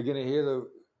 They're going to hear the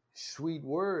sweet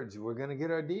words, we're going to get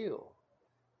our deal.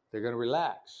 They're going to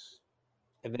relax.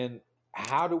 And then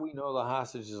how do we know the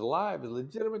hostage is alive? Is a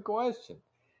legitimate question.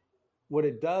 What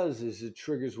it does is it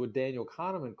triggers what Daniel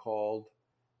Kahneman called,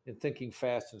 in Thinking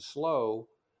Fast and Slow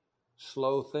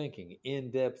thinking,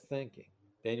 in-depth thinking.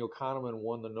 Daniel Kahneman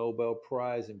won the Nobel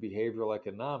Prize in behavioral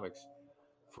economics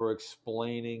for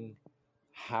explaining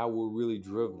how we're really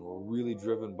driven. We're really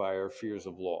driven by our fears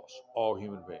of loss, all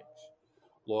human beings.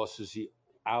 Loss is the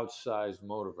outsized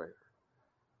motivator.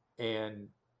 And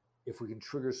if we can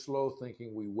trigger slow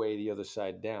thinking, we weigh the other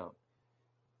side down.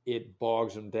 It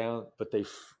bogs them down. But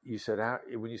you said,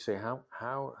 when you say,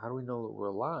 how do we know that we're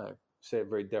alive? Say it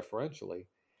very deferentially.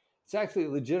 It's actually a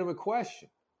legitimate question.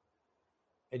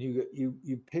 And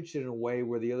you pitch it in a way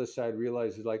where the other side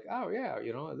realizes, like, oh, yeah,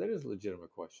 that is a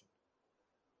legitimate question.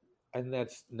 And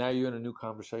now you're in a new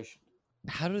conversation.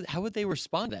 How would they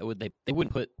respond to that? They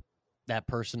wouldn't put that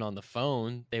person on the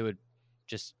phone. They would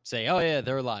just say, oh, yeah,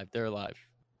 they're alive. They're alive.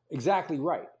 Exactly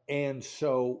right. And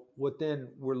so then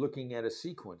we're looking at a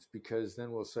sequence, because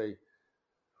then we'll say,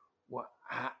 well,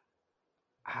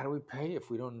 how do we pay if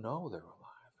we don't know they're alive?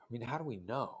 I mean, how do we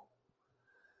know?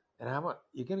 And how much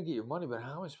you're going to get your money, but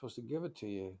how am I supposed to give it to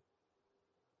you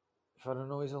if I don't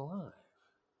know he's alive?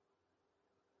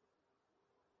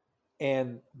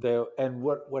 And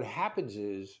what happens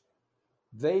is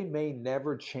they may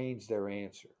never change their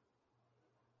answer.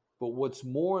 But what's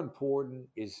more important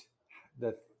is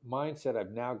the mindset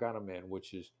I've now got them in,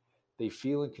 which is they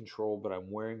feel in control, but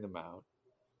I'm wearing them out.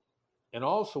 And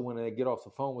also when they get off the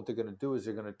phone, what they're going to do is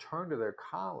they're going to turn to their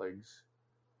colleagues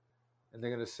and they're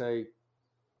going to say,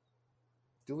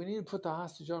 do we need to put the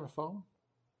hostage on the phone?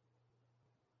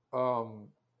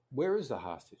 Where is the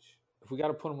hostage? If we got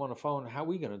to put him on the phone, how are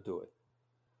we going to do it?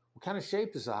 What kind of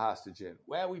shape is the hostage in?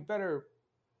 Well, we better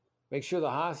make sure the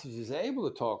hostage is able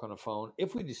to talk on the phone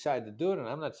if we decide to do it. And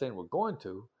I'm not saying we're going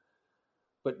to,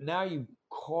 but now you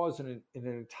cause an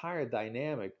entire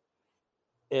dynamic.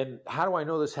 And how do I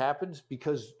know this happens?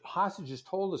 Because hostages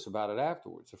told us about it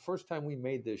afterwards. The first time we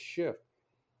made this shift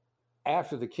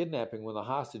after the kidnapping, when the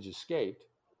hostage escaped,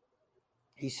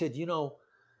 he said,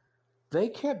 they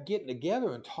kept getting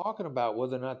together and talking about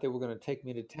whether or not they were going to take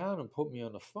me to town and put me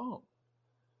on the phone.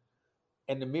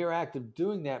 And the mere act of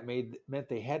doing that meant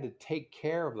they had to take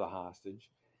care of the hostage.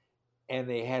 and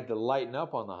they had to lighten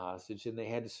up on the hostage, and they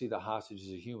had to see the hostage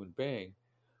as a human being,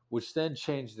 which then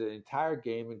changed the entire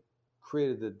game and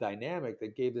created the dynamic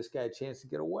that gave this guy a chance to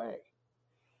get away.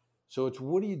 So it's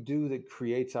what do you do that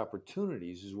creates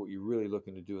opportunities is what you're really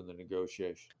looking to do in the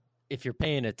negotiation. If you're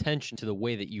paying attention to the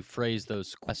way that you phrase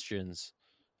those questions,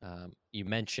 you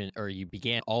mentioned, or you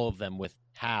began all of them with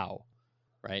how,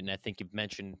 right? And I think you've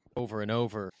mentioned over and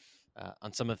over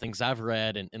on some of the things I've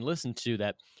read and listened to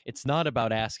that it's not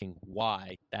about asking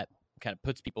why. That kind of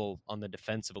puts people on the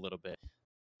defensive a little bit.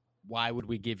 Why would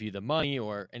we give you the money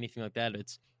or anything like that?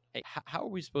 It's, hey, how are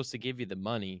we supposed to give you the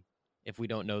money if we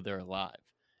don't know they're alive?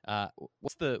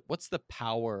 What's the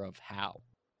power of how?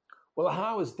 Well,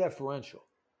 how is deferential.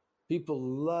 People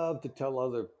love to tell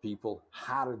other people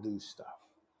how to do stuff.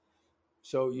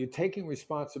 So you're taking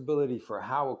responsibility for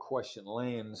how a question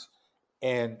lands,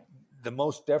 and the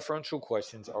most deferential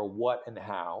questions are what and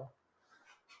how,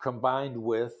 combined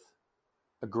with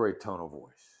a great tone of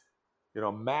voice.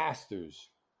 Master's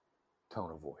tone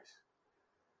of voice.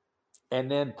 And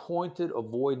then pointed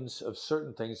avoidance of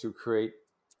certain things to create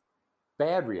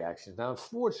bad reactions. Now,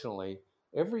 unfortunately,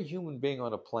 every human being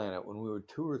on the planet, when we were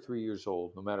 2 or 3 years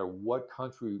old, no matter what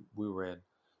country we were in,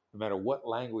 no matter what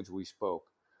language we spoke,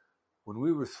 when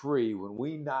we were 3, when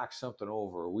we knocked something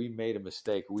over, or we made a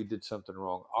mistake, or we did something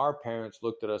wrong, our parents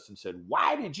looked at us and said,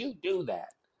 "Why did you do that?"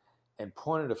 and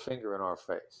pointed a finger in our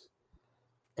face.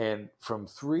 And from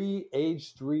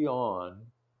age 3 on,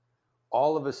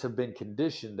 all of us have been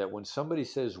conditioned that when somebody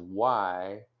says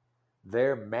why,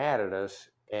 they're mad at us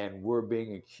and we're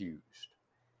being accused.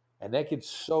 And that gets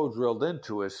so drilled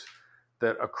into us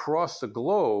that across the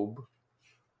globe,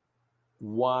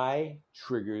 why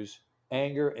triggers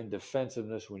anger and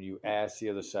defensiveness when you ask the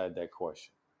other side that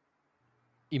question.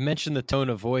 You mentioned the tone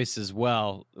of voice as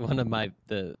well. One of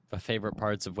the favorite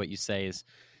parts of what you say is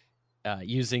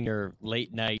using your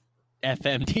late night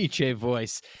FM DJ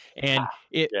voice, and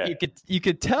you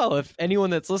could tell if anyone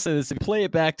that's listening to this, if you play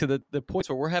it back to the points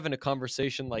where we're having a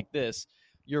conversation like this,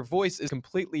 your voice is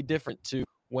completely different to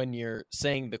when you're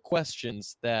saying the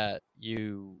questions that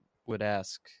you would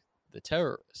ask the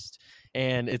terrorist,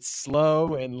 and it's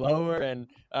slow and lower, and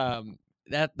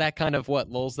that kind of what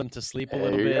lulls them to sleep a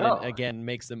little bit, and again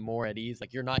makes them more at ease.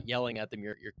 Like you're not yelling at them,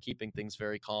 you're keeping things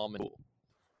very calm and cool.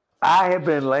 I have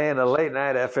been laying a late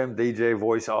night FM DJ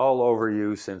voice all over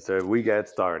you since we got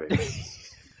started.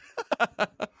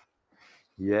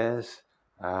 Yes,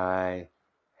 I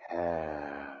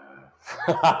have.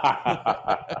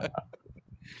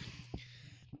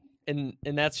 and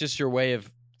that's just your way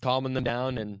of calming them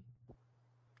down and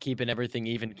keeping everything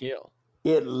even keel.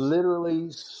 It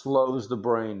literally slows the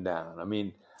brain down. I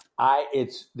mean,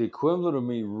 it's the equivalent of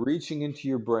me reaching into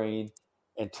your brain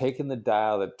and taking the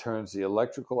dial that turns the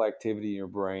electrical activity in your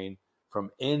brain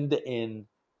from end to end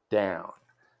down.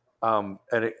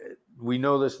 We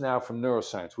know this now from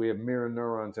neuroscience. We have mirror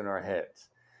neurons in our heads.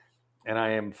 And I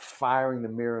am firing the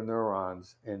mirror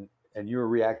neurons, and you're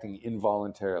reacting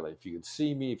involuntarily. If you could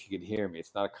see me, if you could hear me,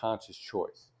 it's not a conscious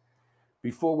choice.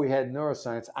 Before we had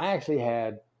neuroscience, I actually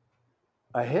had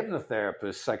a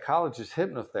hypnotherapist, psychologist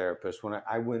hypnotherapist, when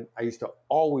I used to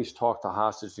always talk to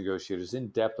hostage negotiators in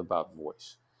depth about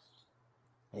voice.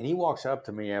 And he walks up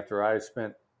to me after I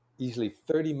spent easily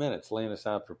 30 minutes laying this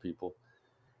out for people.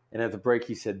 And at the break,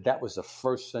 he said, that was the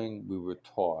first thing we were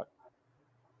taught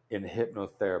in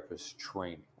hypnotherapist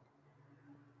training.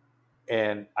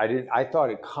 And I thought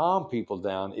it calmed people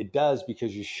down. It does,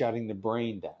 because you're shutting the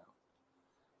brain down.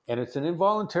 And it's an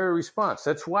involuntary response.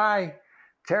 That's why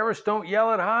terrorists don't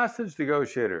yell at hostage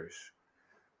negotiators.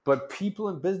 But people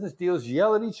in business deals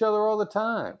yell at each other all the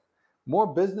time.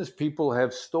 More business people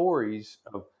have stories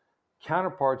of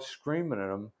counterparts screaming at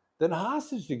them than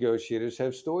hostage negotiators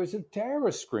have stories of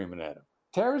terrorists screaming at them.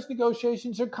 Terrorist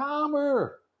negotiations are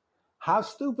calmer. How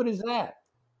stupid is that?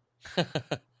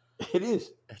 It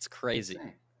is. That's crazy.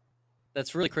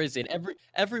 That's really crazy. And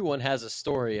everyone has a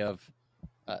story of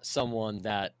someone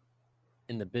that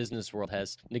in the business world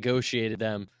has negotiated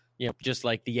them, just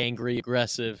like the angry,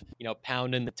 aggressive,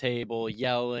 pounding the table,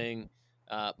 yelling,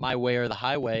 my way or the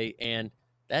highway. And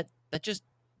that just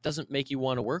doesn't make you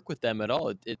want to work with them at all.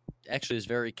 It actually is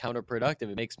very counterproductive.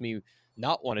 It makes me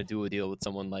not want to do a deal with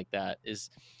someone like that. Is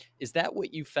that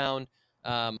what you found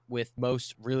with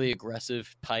most really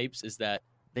aggressive types, is that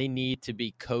they need to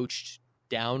be coached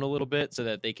down a little bit so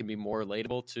that they can be more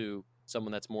relatable to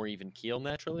someone that's more even keel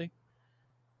naturally?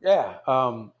 Yeah.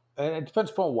 And it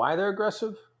depends upon why they're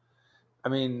aggressive. I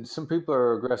mean, some people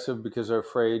are aggressive because they're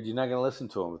afraid you're not going to listen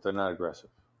to them if they're not aggressive.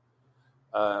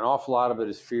 An awful lot of it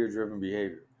is fear-driven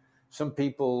behavior. Some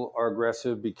people are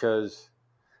aggressive because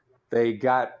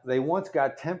they once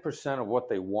got 10% of what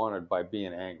they wanted by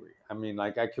being angry. I mean,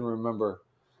 like I can remember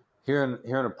hearing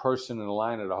a person in a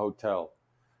line at a hotel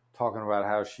talking about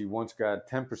how she once got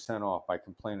 10% off by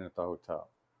complaining at the hotel.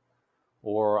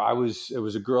 Or it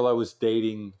was a girl I was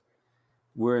dating.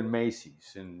 We're in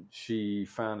Macy's, and she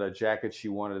found a jacket she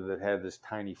wanted that had this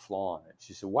tiny flaw in it.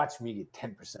 She said, "Watch me get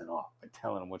 10% off," by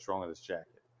telling him what's wrong with this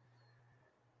jacket.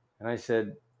 And I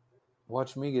said,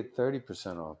 "Watch me get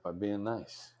 30% off by being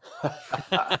nice."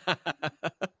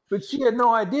 But she had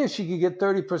no idea she could get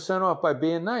 30% off by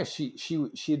being nice.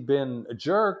 She'd been a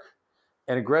jerk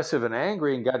and aggressive and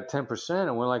angry and got 10%,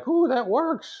 and we're like, "Ooh, that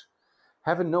works."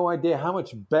 Having no idea how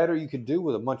much better you could do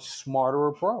with a much smarter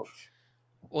approach.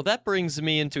 Well, that brings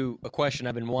me into a question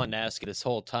I've been wanting to ask you this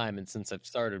whole time, and since I've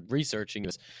started researching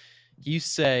this, you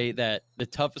say that the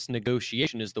toughest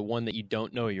negotiation is the one that you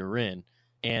don't know you're in,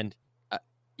 and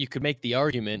you could make the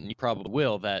argument, and you probably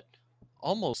will, that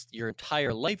almost your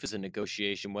entire life is a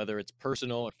negotiation, whether it's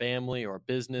personal or family or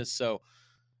business. So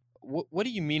what do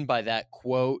you mean by that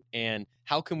quote, and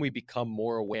how can we become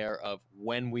more aware of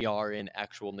when we are in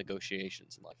actual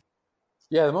negotiations in life?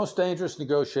 Yeah, the most dangerous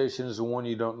negotiation is the one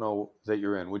you don't know that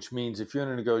you're in, which means if you're in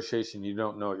a negotiation you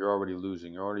don't know, you're already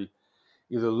losing. You're already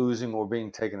either losing or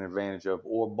being taken advantage of,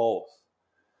 or both.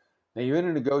 Now, you're in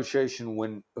a negotiation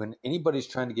when anybody's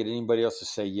trying to get anybody else to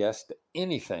say yes to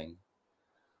anything,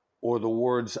 or the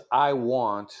words "I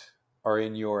want" are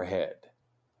in your head.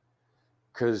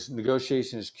 Because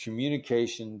negotiation is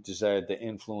communication desired to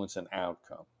influence an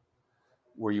outcome,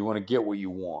 where you want to get what you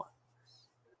want.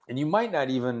 And you might not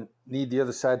even need the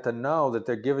other side to know that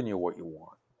they're giving you what you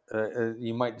want.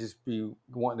 You might just be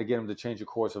wanting to get them to change your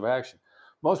course of action.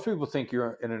 Most people think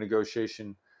you're in a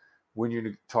negotiation when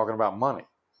you're talking about money.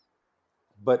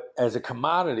 But as a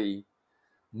commodity,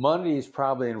 money is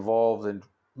probably involved in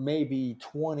maybe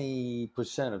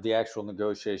 20% of the actual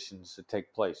negotiations that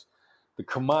take place. The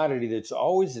commodity that's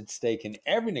always at stake in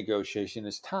every negotiation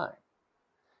is time.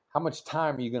 How much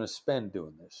time are you going to spend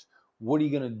doing this? What are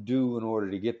you going to do in order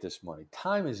to get this money?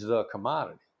 Time is the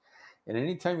commodity. And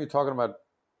anytime you're talking about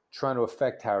trying to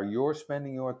affect how you're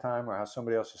spending your time or how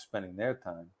somebody else is spending their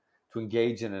time to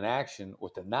engage in an action or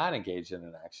to not engage in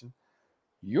an action,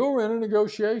 you're in a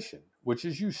negotiation, which,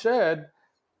 as you said,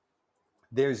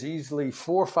 there's easily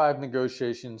 4 or 5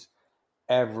 negotiations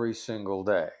every single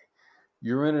day.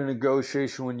 You're in a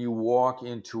negotiation when you walk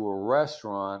into a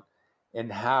restaurant,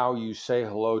 and how you say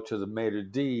hello to the maitre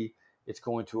d', it's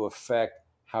going to affect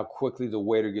how quickly the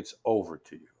waiter gets over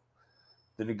to you.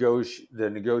 The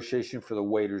negotiation for the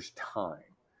waiter's time,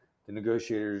 the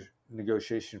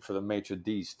negotiation for the maitre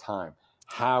d's time,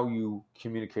 how you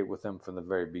communicate with them from the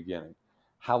very beginning,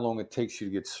 how long it takes you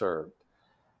to get served,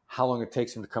 how long it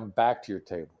takes them to come back to your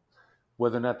table,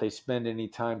 whether or not they spend any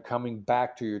time coming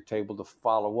back to your table to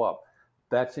follow up.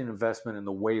 That's an investment in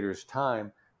the waiter's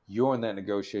time. You're in that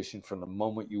negotiation from the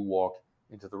moment you walk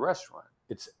into the restaurant.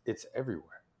 It's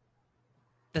everywhere.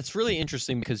 That's really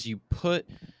interesting because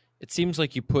it seems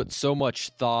like you put so much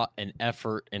thought and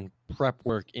effort and prep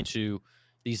work into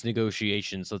these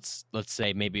negotiations. Let's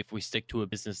say maybe if we stick to a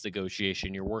business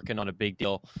negotiation, you're working on a big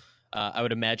deal. I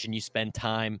would imagine you spend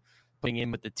time putting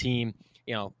in with the team.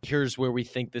 You know, here's where we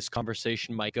think this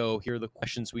conversation might go. Here are the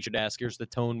questions we should ask. Here's the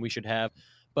tone we should have.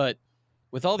 But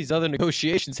with all these other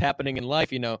negotiations happening in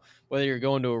life, you know, whether you're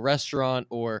going to a restaurant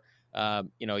or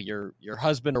you know, your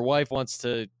husband or wife wants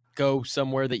to go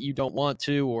somewhere that you don't want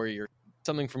to, or you're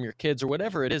something from your kids or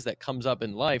whatever it is that comes up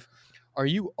in life, are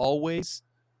you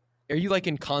like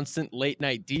in constant late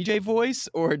night DJ voice,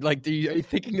 or like are you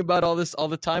thinking about all this all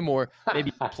the time, or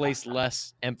maybe place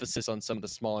less emphasis on some of the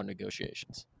smaller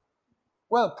negotiations?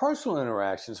 Well, personal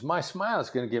interactions, my smile is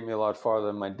going to get me a lot farther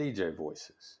than my DJ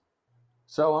voices.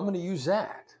 So I'm going to use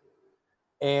that.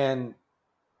 And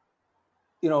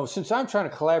you know, since I'm trying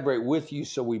to collaborate with you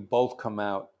so we both come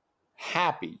out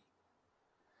happy,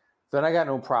 then I got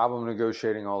no problem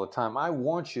negotiating all the time. I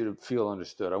want you to feel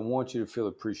understood. I want you to feel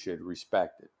appreciated,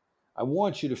 respected. I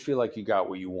want you to feel like you got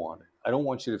what you wanted. I don't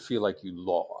want you to feel like you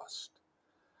lost.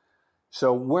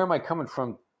 So where am I coming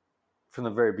from the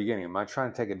very beginning? Am I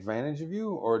trying to take advantage of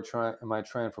you, or am I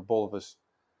trying for both of us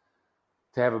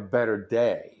to have a better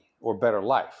day or better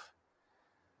life?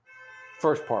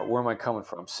 First part, where am I coming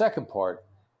from? Second part,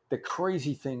 the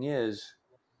crazy thing is,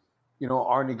 you know,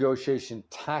 our negotiation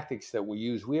tactics that we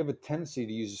use, we have a tendency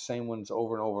to use the same ones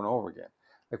over and over and over again.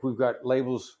 Like we've got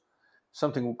labels,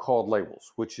 something called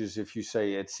labels, which is if you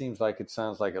say it seems like, it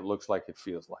sounds like, it looks like, it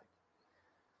feels like.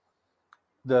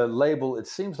 The label, it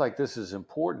seems like this is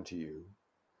important to you,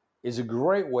 is a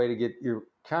great way to get your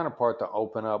counterpart to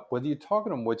open up, whether you're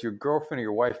talking to them with your girlfriend or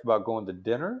your wife about going to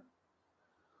dinner,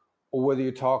 or whether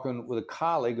you're talking with a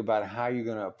colleague about how you're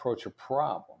going to approach a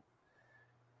problem,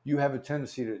 you have a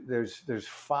tendency to, there's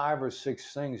 5 or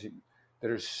 6 things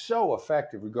that are so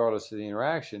effective regardless of the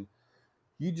interaction.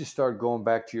 You just start going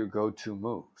back to your go-to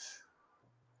moves.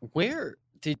 Where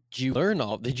did you learn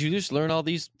did you just learn all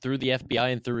these through the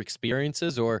FBI and through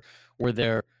experiences, or were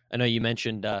there, I know you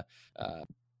mentioned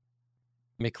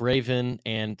McRaven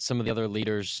and some of the other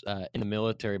leaders in the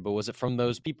military, but was it from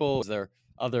those people? Was there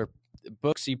other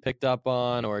books you picked up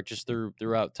on, or just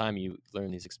throughout time you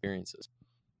learned these experiences?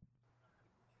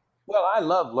 Well, I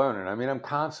love learning. I mean, I'm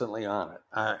constantly on it.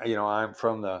 I'm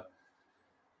from the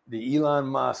Elon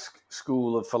Musk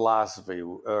school of philosophy,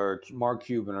 or Mark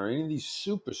Cuban, or any of these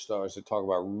superstars that talk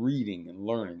about reading and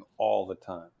learning all the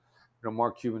time.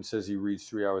 Mark Cuban says he reads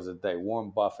 3 hours a day.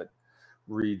 Warren Buffett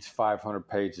reads 500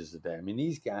 pages a day. I mean,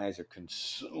 these guys are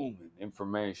consuming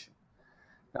information.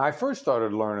 Now, I first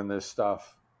started learning this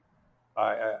stuff.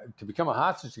 To become a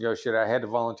hostage negotiator, I had to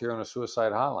volunteer on a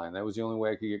suicide hotline. That was the only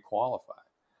way I could get qualified.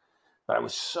 But I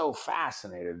was so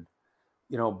fascinated,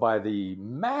 by the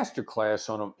masterclass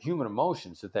on human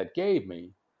emotions that gave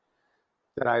me,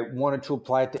 that I wanted to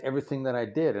apply it to everything that I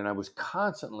did. And I was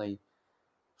constantly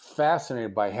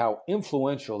fascinated by how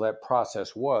influential that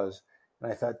process was.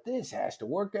 And I thought, this has to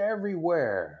work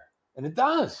everywhere. And it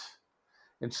does.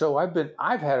 And so I've been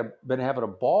having a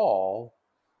ball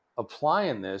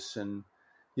applying this and,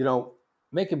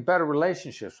 making better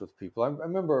relationships with people. I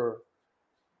remember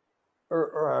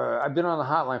I've been on the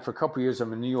hotline for a couple of years.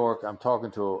 I'm in New York. I'm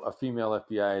talking to a female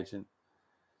FBI agent,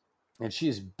 and she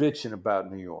is bitching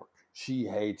about New York. She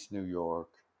hates New York.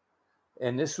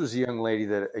 And this was a young lady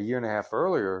that a year and a half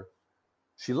earlier,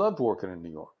 she loved working in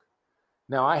New York.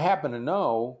 Now, I happen to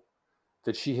know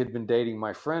that she had been dating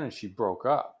my friend and she broke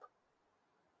up.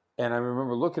 And I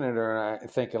remember looking at her and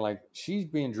thinking, like, she's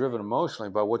being driven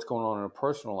emotionally by what's going on in her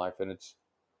personal life, and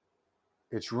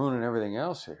it's ruining everything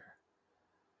else here.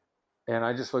 And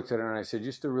I just looked at her and I said,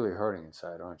 you're still really hurting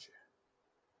inside, aren't you?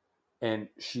 And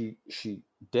she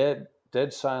dead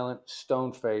silent,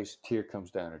 stone-faced, tear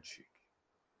comes down her cheek.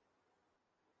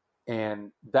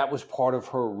 And that was part of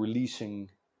her releasing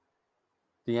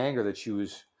the anger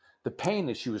the pain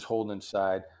that she was holding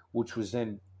inside, which was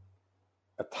then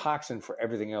a toxin for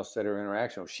everything else that her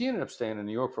interaction with. She ended up staying in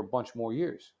New York for a bunch more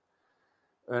years.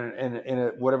 And in a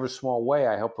whatever small way,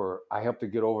 I helped her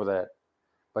get over that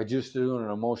by just doing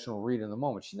an emotional read in the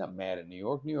moment. She's not mad at New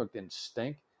York. New York didn't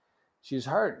stink. She's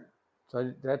hurting.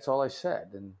 So that's all I said.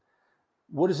 And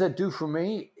what does that do for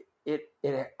me?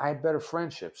 I have better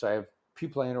friendships. I have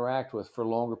people I interact with for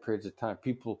longer periods of time,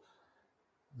 people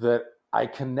that I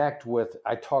connect with.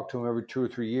 I talk to them every 2 or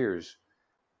 3 years,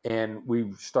 and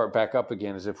we start back up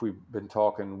again as if we've been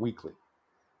talking weekly.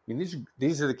 I mean,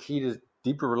 these are the key to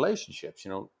deeper relationships,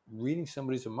 reading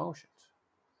somebody's emotions.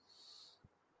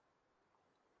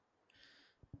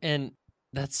 And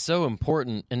that's so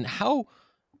important. And how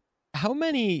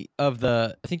many of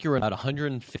I think you were about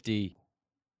 150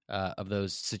 of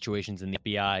those situations in the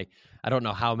FBI. I don't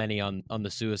know how many on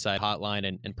the suicide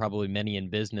hotline and probably many in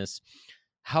business.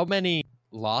 How many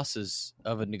losses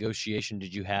of a negotiation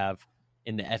did you have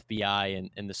in the FBI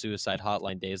and the suicide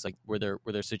hotline days? Like, were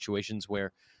there situations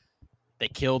where they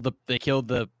killed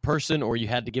the person, or you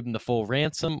had to give them the full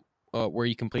ransom, where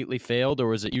you completely failed, or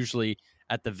was it usually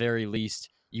at the very least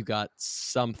you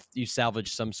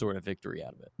salvaged some sort of victory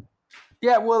out of it?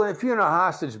 Yeah, well, if you're in a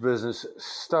hostage business,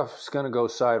 stuff's going to go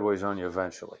sideways on you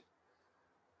eventually.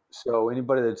 So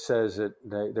anybody that says that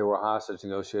they were a hostage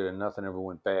negotiator and nothing ever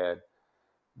went bad,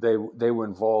 they were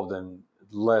involved in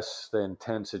less than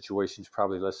 10 situations,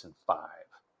 probably less than 5.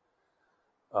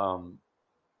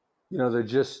 They're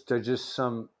just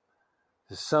some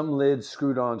lids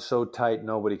screwed on so tight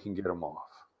nobody can get them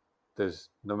off. There's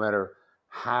no matter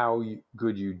how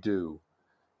good you do,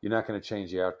 you're not going to change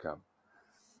the outcome.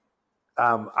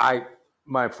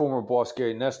 My former boss,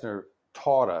 Gary Nessner,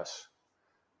 taught us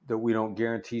that we don't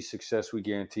guarantee success, we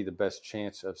guarantee the best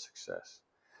chance of success,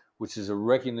 which is a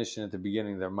recognition at the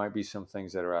beginning there might be some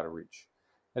things that are out of reach.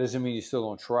 That doesn't mean you still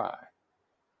don't try.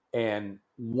 And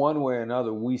one way or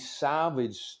another, we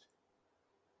salvaged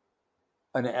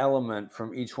an element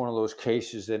from each one of those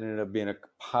cases that ended up being a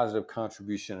positive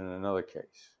contribution in another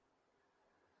case.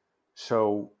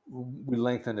 So we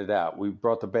lengthened it out. We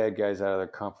brought the bad guys out of their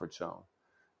comfort zone.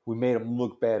 We made them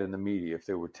look bad in the media if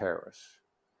they were terrorists.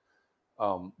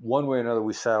 One way or another,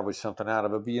 we salvaged something out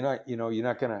of it. But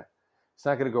it's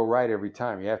not gonna go right every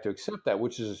time. You have to accept that,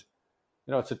 which is,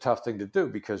 it's a tough thing to do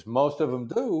because most of them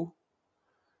do.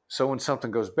 So when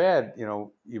something goes bad,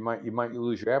 you might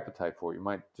lose your appetite for it. You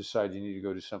might decide you need to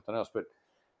go do something else. But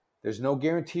there's no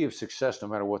guarantee of success no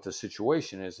matter what the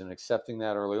situation is, and accepting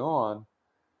that early on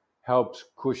helps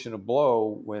cushion a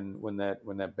blow when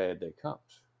that bad day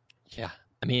comes. Yeah.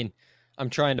 I mean, I'm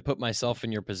trying to put myself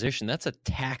in your position. That's a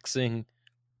taxing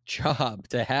job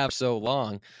to have so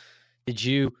long.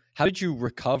 How did you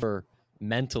recover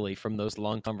mentally from those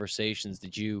long conversations?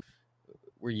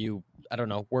 Were you, I don't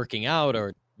know, working out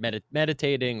or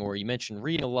meditating, or you mentioned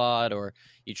reading a lot, or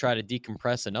you try to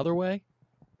decompress another way?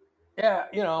 Yeah,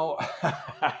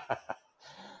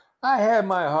 I had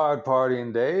my hard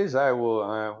partying days. I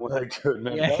like to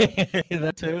admit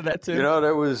that. That too.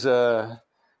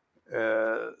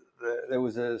 There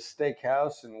was a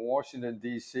steakhouse in Washington,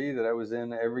 D.C. that I was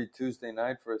in every Tuesday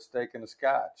night for a steak and a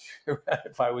scotch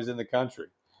if I was in the country.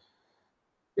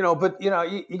 But you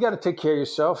got to take care of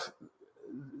yourself,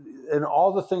 and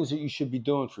all the things that you should be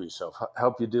doing for yourself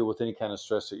help you deal with any kind of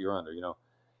stress that you're under.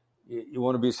 You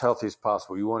want to be as healthy as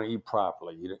possible. You want to eat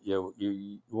properly.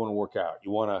 You want to work out.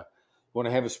 You want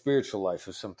to have a spiritual life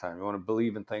of some time. You want to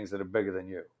believe in things that are bigger than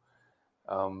you.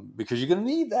 Because you're going to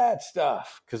need that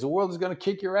stuff, because the world is going to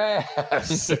kick your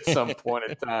ass at some point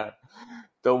in time.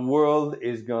 The world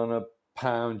is going to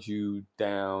pound you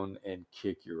down and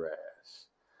kick your ass.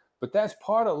 But that's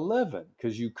part of living,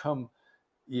 because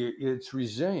it's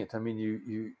resilient. I mean,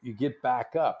 you get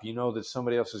back up. You know that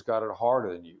somebody else has got it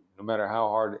harder than you, no matter how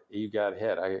hard you got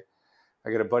hit. I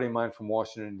got a buddy of mine from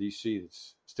Washington, D.C.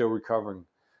 that's still recovering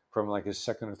from like his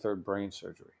second or third brain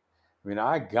surgery. I mean,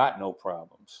 I got no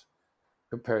problems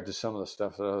compared to some of the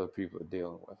stuff that other people are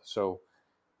dealing with. So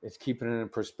it's keeping it in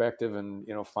perspective and,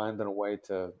 finding a way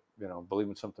to, believe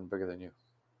in something bigger than you.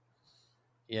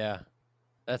 Yeah,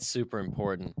 that's super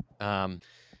important. And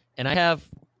I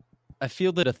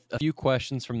fielded a few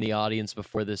questions from the audience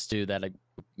before this too, that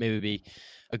maybe be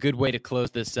a good way to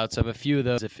close this out. So I have a few of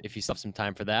those if you still have some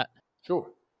time for that. Sure.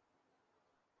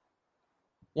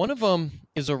 One of them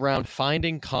is around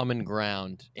finding common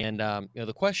ground. And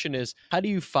the question is, how do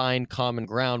you find common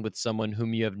ground with someone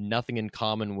whom you have nothing in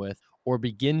common with, or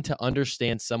begin to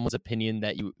understand someone's opinion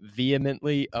that you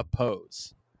vehemently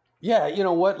oppose? Yeah, you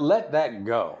know what? Let that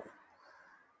go.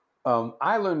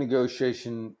 I learned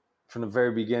negotiation from the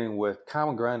very beginning with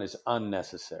common ground is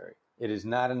unnecessary. It is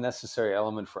not a necessary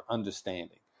element for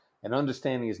understanding. And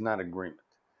understanding is not agreement.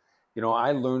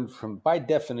 I learned by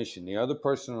definition, the other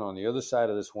person on the other side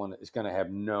of this one is going to have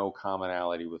no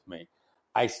commonality with me.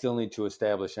 I still need to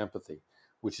establish empathy,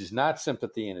 which is not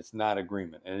sympathy and it's not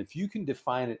agreement. And if you can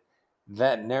define it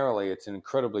that narrowly, it's an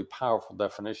incredibly powerful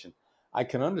definition. I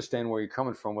can understand where you're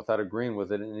coming from without agreeing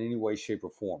with it in any way, shape, or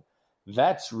form.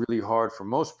 That's really hard for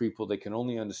most people. They can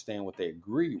only understand what they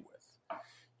agree with.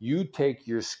 You take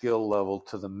your skill level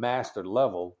to the master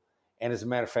level, and as a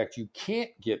matter of fact, you can't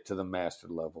get to the master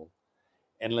level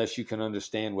unless you can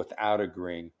understand without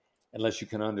agreeing, unless you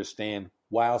can understand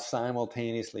while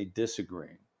simultaneously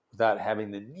disagreeing without having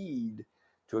the need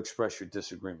to express your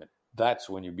disagreement. That's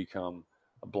when you become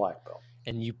a black belt.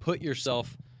 And you put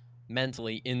yourself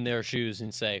mentally in their shoes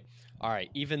and say, all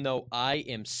right, even though I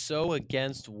am so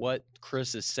against what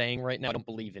Chris is saying right now, I don't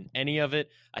believe in any of it.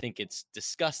 I think it's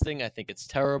disgusting. I think it's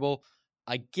terrible.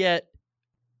 I get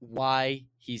why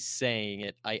he's saying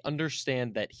it. I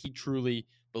understand that he truly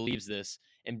believes this.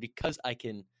 And because I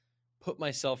can put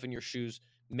myself in your shoes,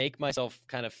 make myself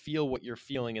kind of feel what you're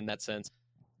feeling in that sense,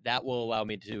 that will allow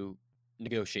me to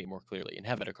negotiate more clearly and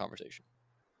have a better conversation.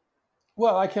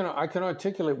 Well, I can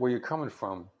articulate where you're coming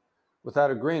from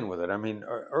without agreeing with it. I mean,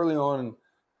 early on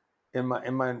in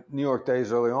my New York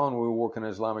days, early on, we were working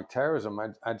Islamic terrorism.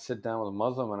 I'd sit down with a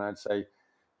Muslim and I'd say,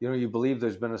 you believe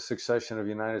there's been a succession of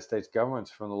United States governments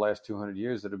from the last 200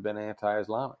 years that have been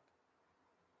anti-Islamic.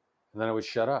 And then I would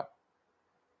shut up.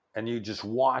 And you just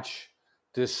watch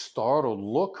this startled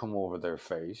look come over their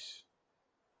face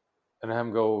and have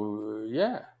them go,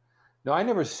 yeah. No, I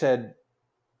never said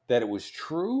that it was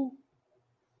true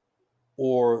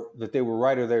or that they were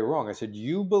right or they were wrong. I said,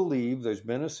 you believe there's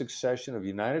been a succession of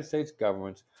United States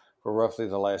governments for roughly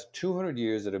the last 200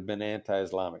 years that have been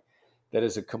anti-Islamic. That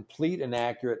is a complete and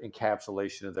accurate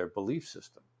encapsulation of their belief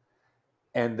system.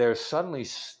 And they're suddenly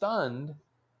stunned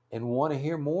and want to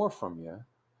hear more from you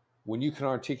when you can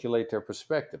articulate their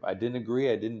perspective. I didn't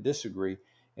agree, I didn't disagree.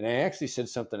 And I actually said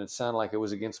something that sounded like it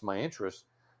was against my interest,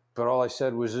 but all I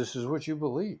said was, this is what you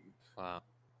believe. Wow.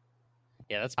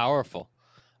 Yeah, that's powerful.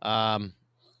 To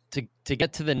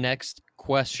get to the next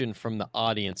question from the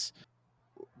audience,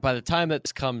 by the time that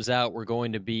this comes out, we're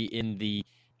going to be in the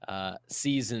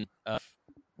season of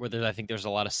where I think there's a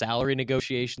lot of salary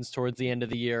negotiations towards the end of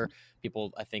the year.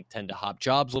 People, I think, tend to hop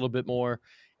jobs a little bit more.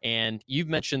 And you've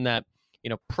mentioned that,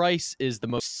 price is the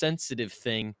most sensitive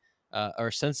thing or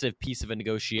a sensitive piece of a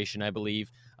negotiation, I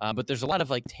believe. But there's a lot of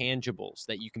like tangibles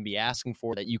that you can be asking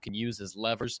for that you can use as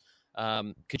levers.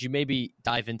 Could you maybe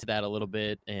dive into that a little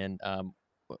bit, and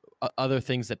other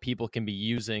things that people can be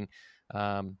using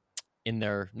in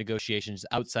their negotiations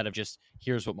outside of just,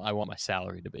 here's what I want my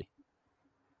salary to be?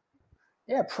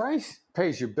 Yeah, price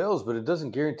pays your bills, but it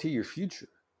doesn't guarantee your future.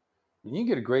 You can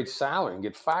get a great salary and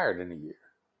get fired in a year.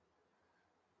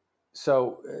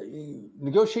 So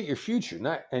negotiate your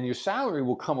future, and your salary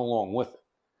will come along with it.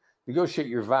 Negotiate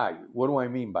your value. What do I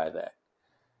mean by that?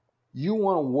 You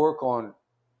want to work on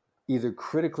either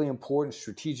critically important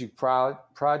strategic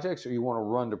projects, or you want to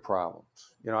run to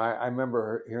problems. I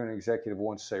remember hearing an executive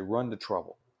once say, run to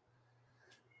trouble.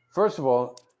 First of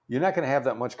all, you're not going to have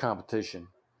that much competition,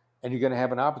 and you're going to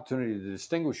have an opportunity to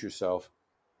distinguish yourself.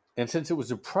 And since it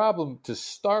was a problem to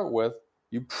start with,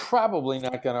 you're probably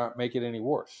not going to make it any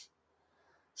worse.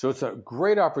 So it's a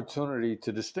great opportunity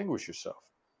to distinguish yourself.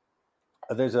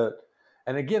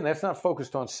 And again, that's not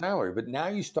focused on salary, but now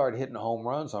you start hitting home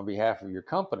runs on behalf of your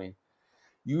company.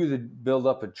 You either build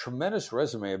up a tremendous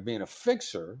resume of being a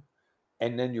fixer,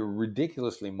 and then you're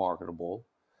ridiculously marketable.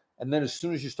 And then as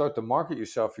soon as you start to market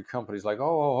yourself, your company's like,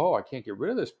 oh, I can't get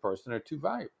rid of this person. They're too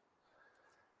valuable.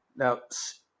 Now,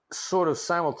 sort of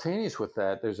simultaneous with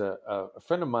that, there's a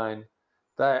friend of mine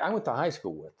that I went to high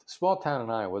school with, small town in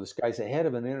Iowa. This guy's the head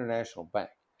of an international bank.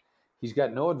 He's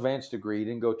got no advanced degree. He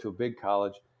didn't go to a big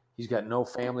college. He's got no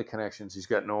family connections. He's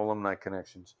got no alumni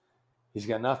connections. He's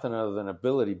got nothing other than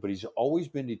ability, but he's always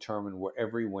been determined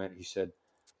wherever he went. He said,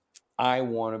 I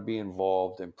want to be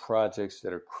involved in projects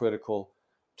that are critical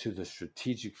to the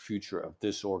strategic future of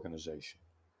this organization.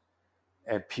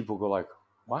 And people go like,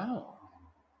 wow,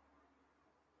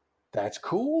 that's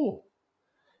cool.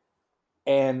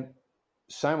 And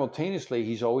simultaneously,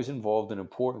 he's always involved in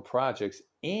important projects.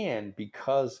 And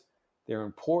because they're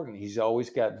important, he's always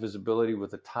got visibility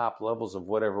with the top levels of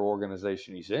whatever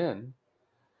organization he's in.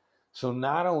 So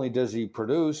not only does he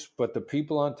produce, but the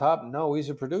people on top know he's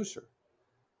a producer.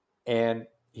 And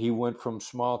he went from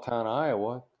small town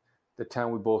Iowa, the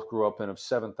town we both grew up in of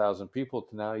 7,000 people,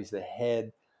 to now he's the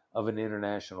head of an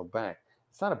international bank.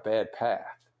 It's not a bad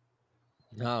path.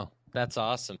 No, that's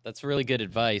awesome. That's really good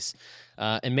advice.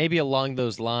 And maybe along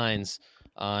those lines,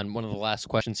 on one of the last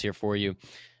questions here for you,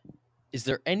 is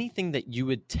there anything that you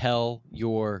would tell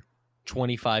your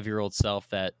 25-year-old self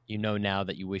that you know now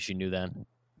that you wish you knew then?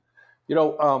 Be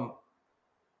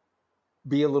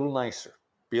a little nicer,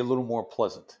 be a little more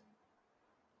pleasant.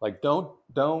 Like,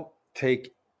 don't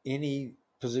take any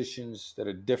positions that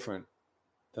are different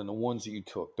than the ones that you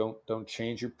took. Don't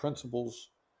change your principles.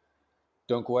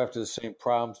 Don't go after the same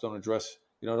problems. Don't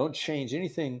change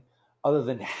anything other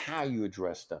than how you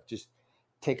address stuff. Just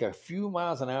take a few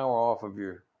miles an hour off of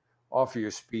your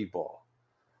speedball.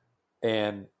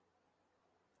 And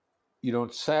you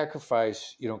don't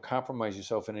sacrifice, you don't compromise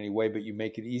yourself in any way, but you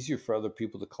make it easier for other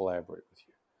people to collaborate with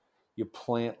you. You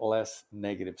plant less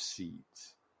negative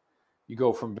seeds. You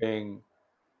go from being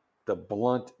the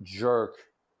blunt jerk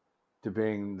to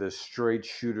being the straight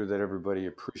shooter that everybody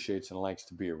appreciates and likes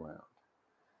to be around.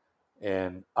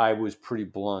 And I was pretty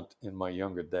blunt in my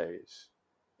younger days,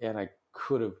 and I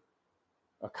could have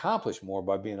accomplished more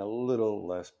by being a little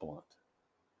less blunt.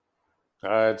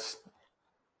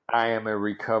 I am a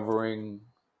recovering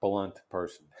blunt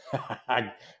person.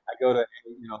 I go to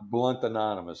Blunt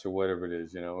Anonymous or whatever it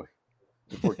is,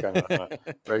 work on a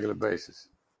regular basis.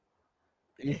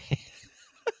 Yeah.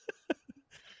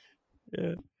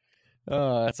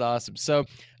 Oh, that's awesome. So,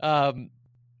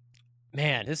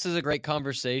 man, this is a great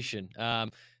conversation.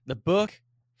 The book,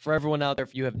 for everyone out there,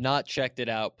 if you have not checked it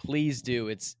out, please do.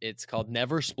 It's called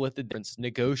Never Split the Difference: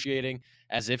 Negotiating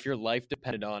as if your life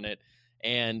depended on it.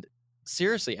 And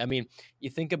seriously, I mean, you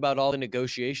think about all the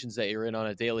negotiations that you're in on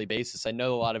a daily basis. I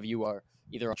know a lot of you are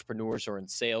either entrepreneurs or in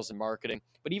sales and marketing,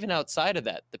 but even outside of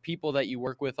that, the people that you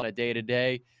work with on a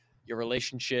day-to-day, your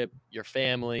relationship, your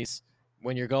families,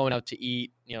 when you're going out to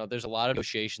eat, there's a lot of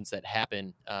negotiations that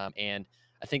happen. And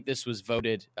I think this was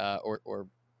voted or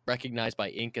recognized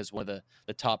by Inc. as one of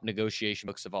the top negotiation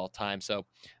books of all time. So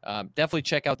definitely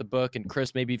check out the book. And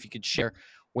Chris, maybe if you could share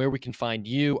where we can find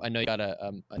you. I know you got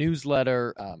a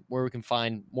newsletter, where we can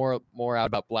find more out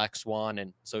about Black Swan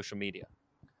and social media.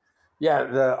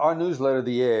 Yeah, our newsletter,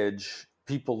 The Edge,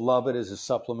 people love it as a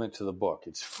supplement to the book.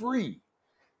 It's free.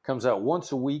 Comes out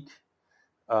once a week.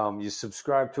 You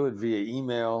subscribe to it via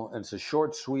email, and it's a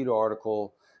short, sweet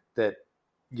article that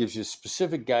gives you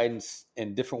specific guidance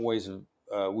and different ways of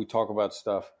we talk about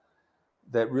stuff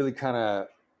that really kind of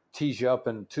tees you up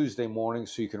on Tuesday morning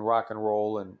so you can rock and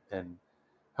roll and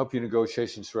help your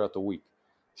negotiations throughout the week.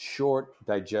 short,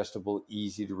 digestible,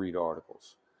 easy to read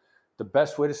articles. The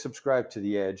best way to subscribe to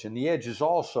The Edge, and The Edge is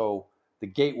also the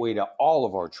gateway to all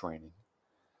of our training.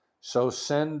 So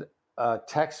send a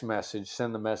text message,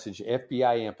 send the message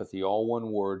FBI Empathy, all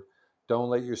one word. Don't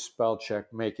let your spell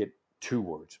check make it 2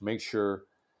 words. Make sure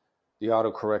the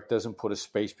autocorrect doesn't put a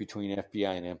space between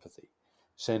FBI and empathy.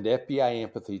 Send FBI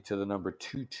Empathy to the number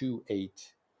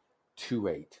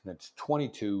 22828. That's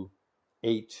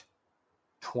 22828.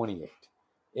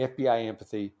 FBI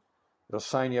Empathy. It'll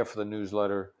sign you up for the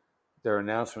newsletter. There are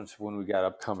announcements when we got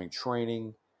upcoming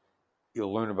training.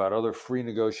 You'll learn about other free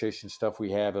negotiation stuff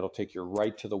we have. It'll take you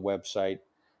right to the website,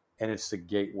 and it's the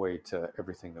gateway to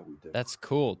everything that we do. That's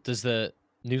cool. Does the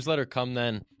newsletter come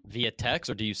then via text,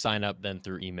 or do you sign up then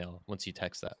through email once you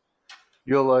text that?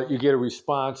 You get a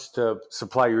response to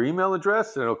supply your email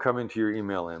address, and it'll come into your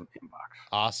email inbox.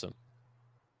 Awesome.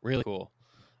 Really cool.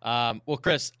 Well,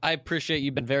 Chris, I appreciate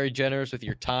you've been very generous with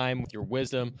your time, with your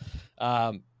wisdom.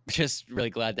 Just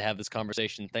really glad to have this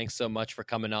conversation. Thanks so much for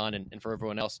coming on, and for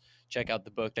everyone else, check out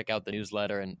the book, check out the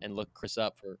newsletter, and look Chris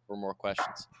up for more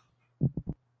questions.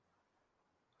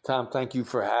 Tom, thank you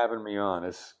for having me on.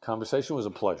 This conversation was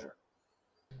a pleasure.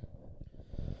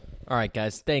 All right,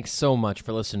 guys, thanks so much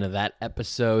for listening to that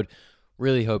episode.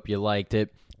 Really hope you liked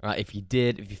it. If you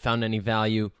did, if you found any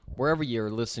value, wherever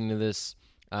you're listening to this,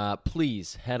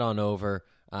 please head on over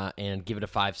and give it a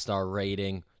 5-star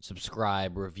rating,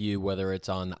 subscribe, review, whether it's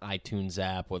on the iTunes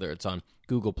app, whether it's on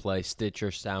Google Play,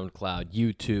 Stitcher, SoundCloud,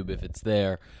 YouTube, if it's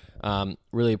there.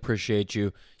 Really appreciate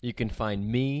you. You can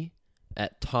find me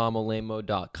at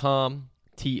tomalaimo.com,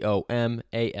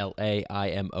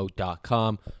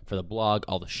 TOMALAIMO.com for the blog,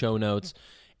 all the show notes,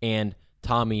 and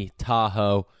Tommy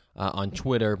Tahoe on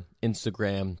Twitter,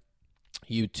 Instagram,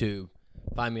 YouTube.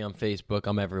 Find me on Facebook.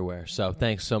 I'm everywhere. So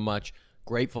thanks so much.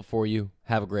 Grateful for you.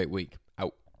 Have a great week.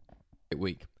 Out. Great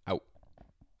week. Out.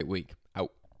 Great week.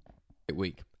 Out. Great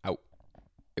week. Out.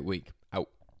 Great week. Out.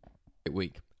 Great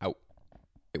week. Out.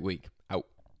 Great week. Out.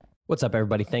 What's up,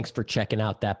 everybody? Thanks for checking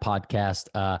out that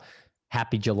podcast.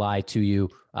 Happy July to you.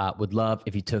 Would love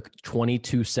if you took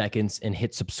 22 seconds and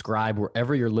hit subscribe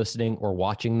wherever you're listening or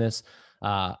watching this.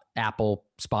 Apple,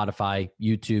 Spotify,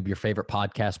 YouTube, your favorite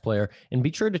podcast player. And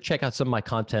be sure to check out some of my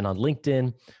content on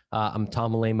LinkedIn. I'm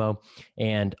Tom Alaimo.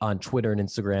 And on Twitter and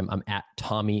Instagram, I'm at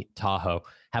Tommy Tahoe.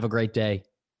 Have a great day.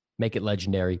 Make it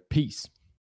legendary. Peace.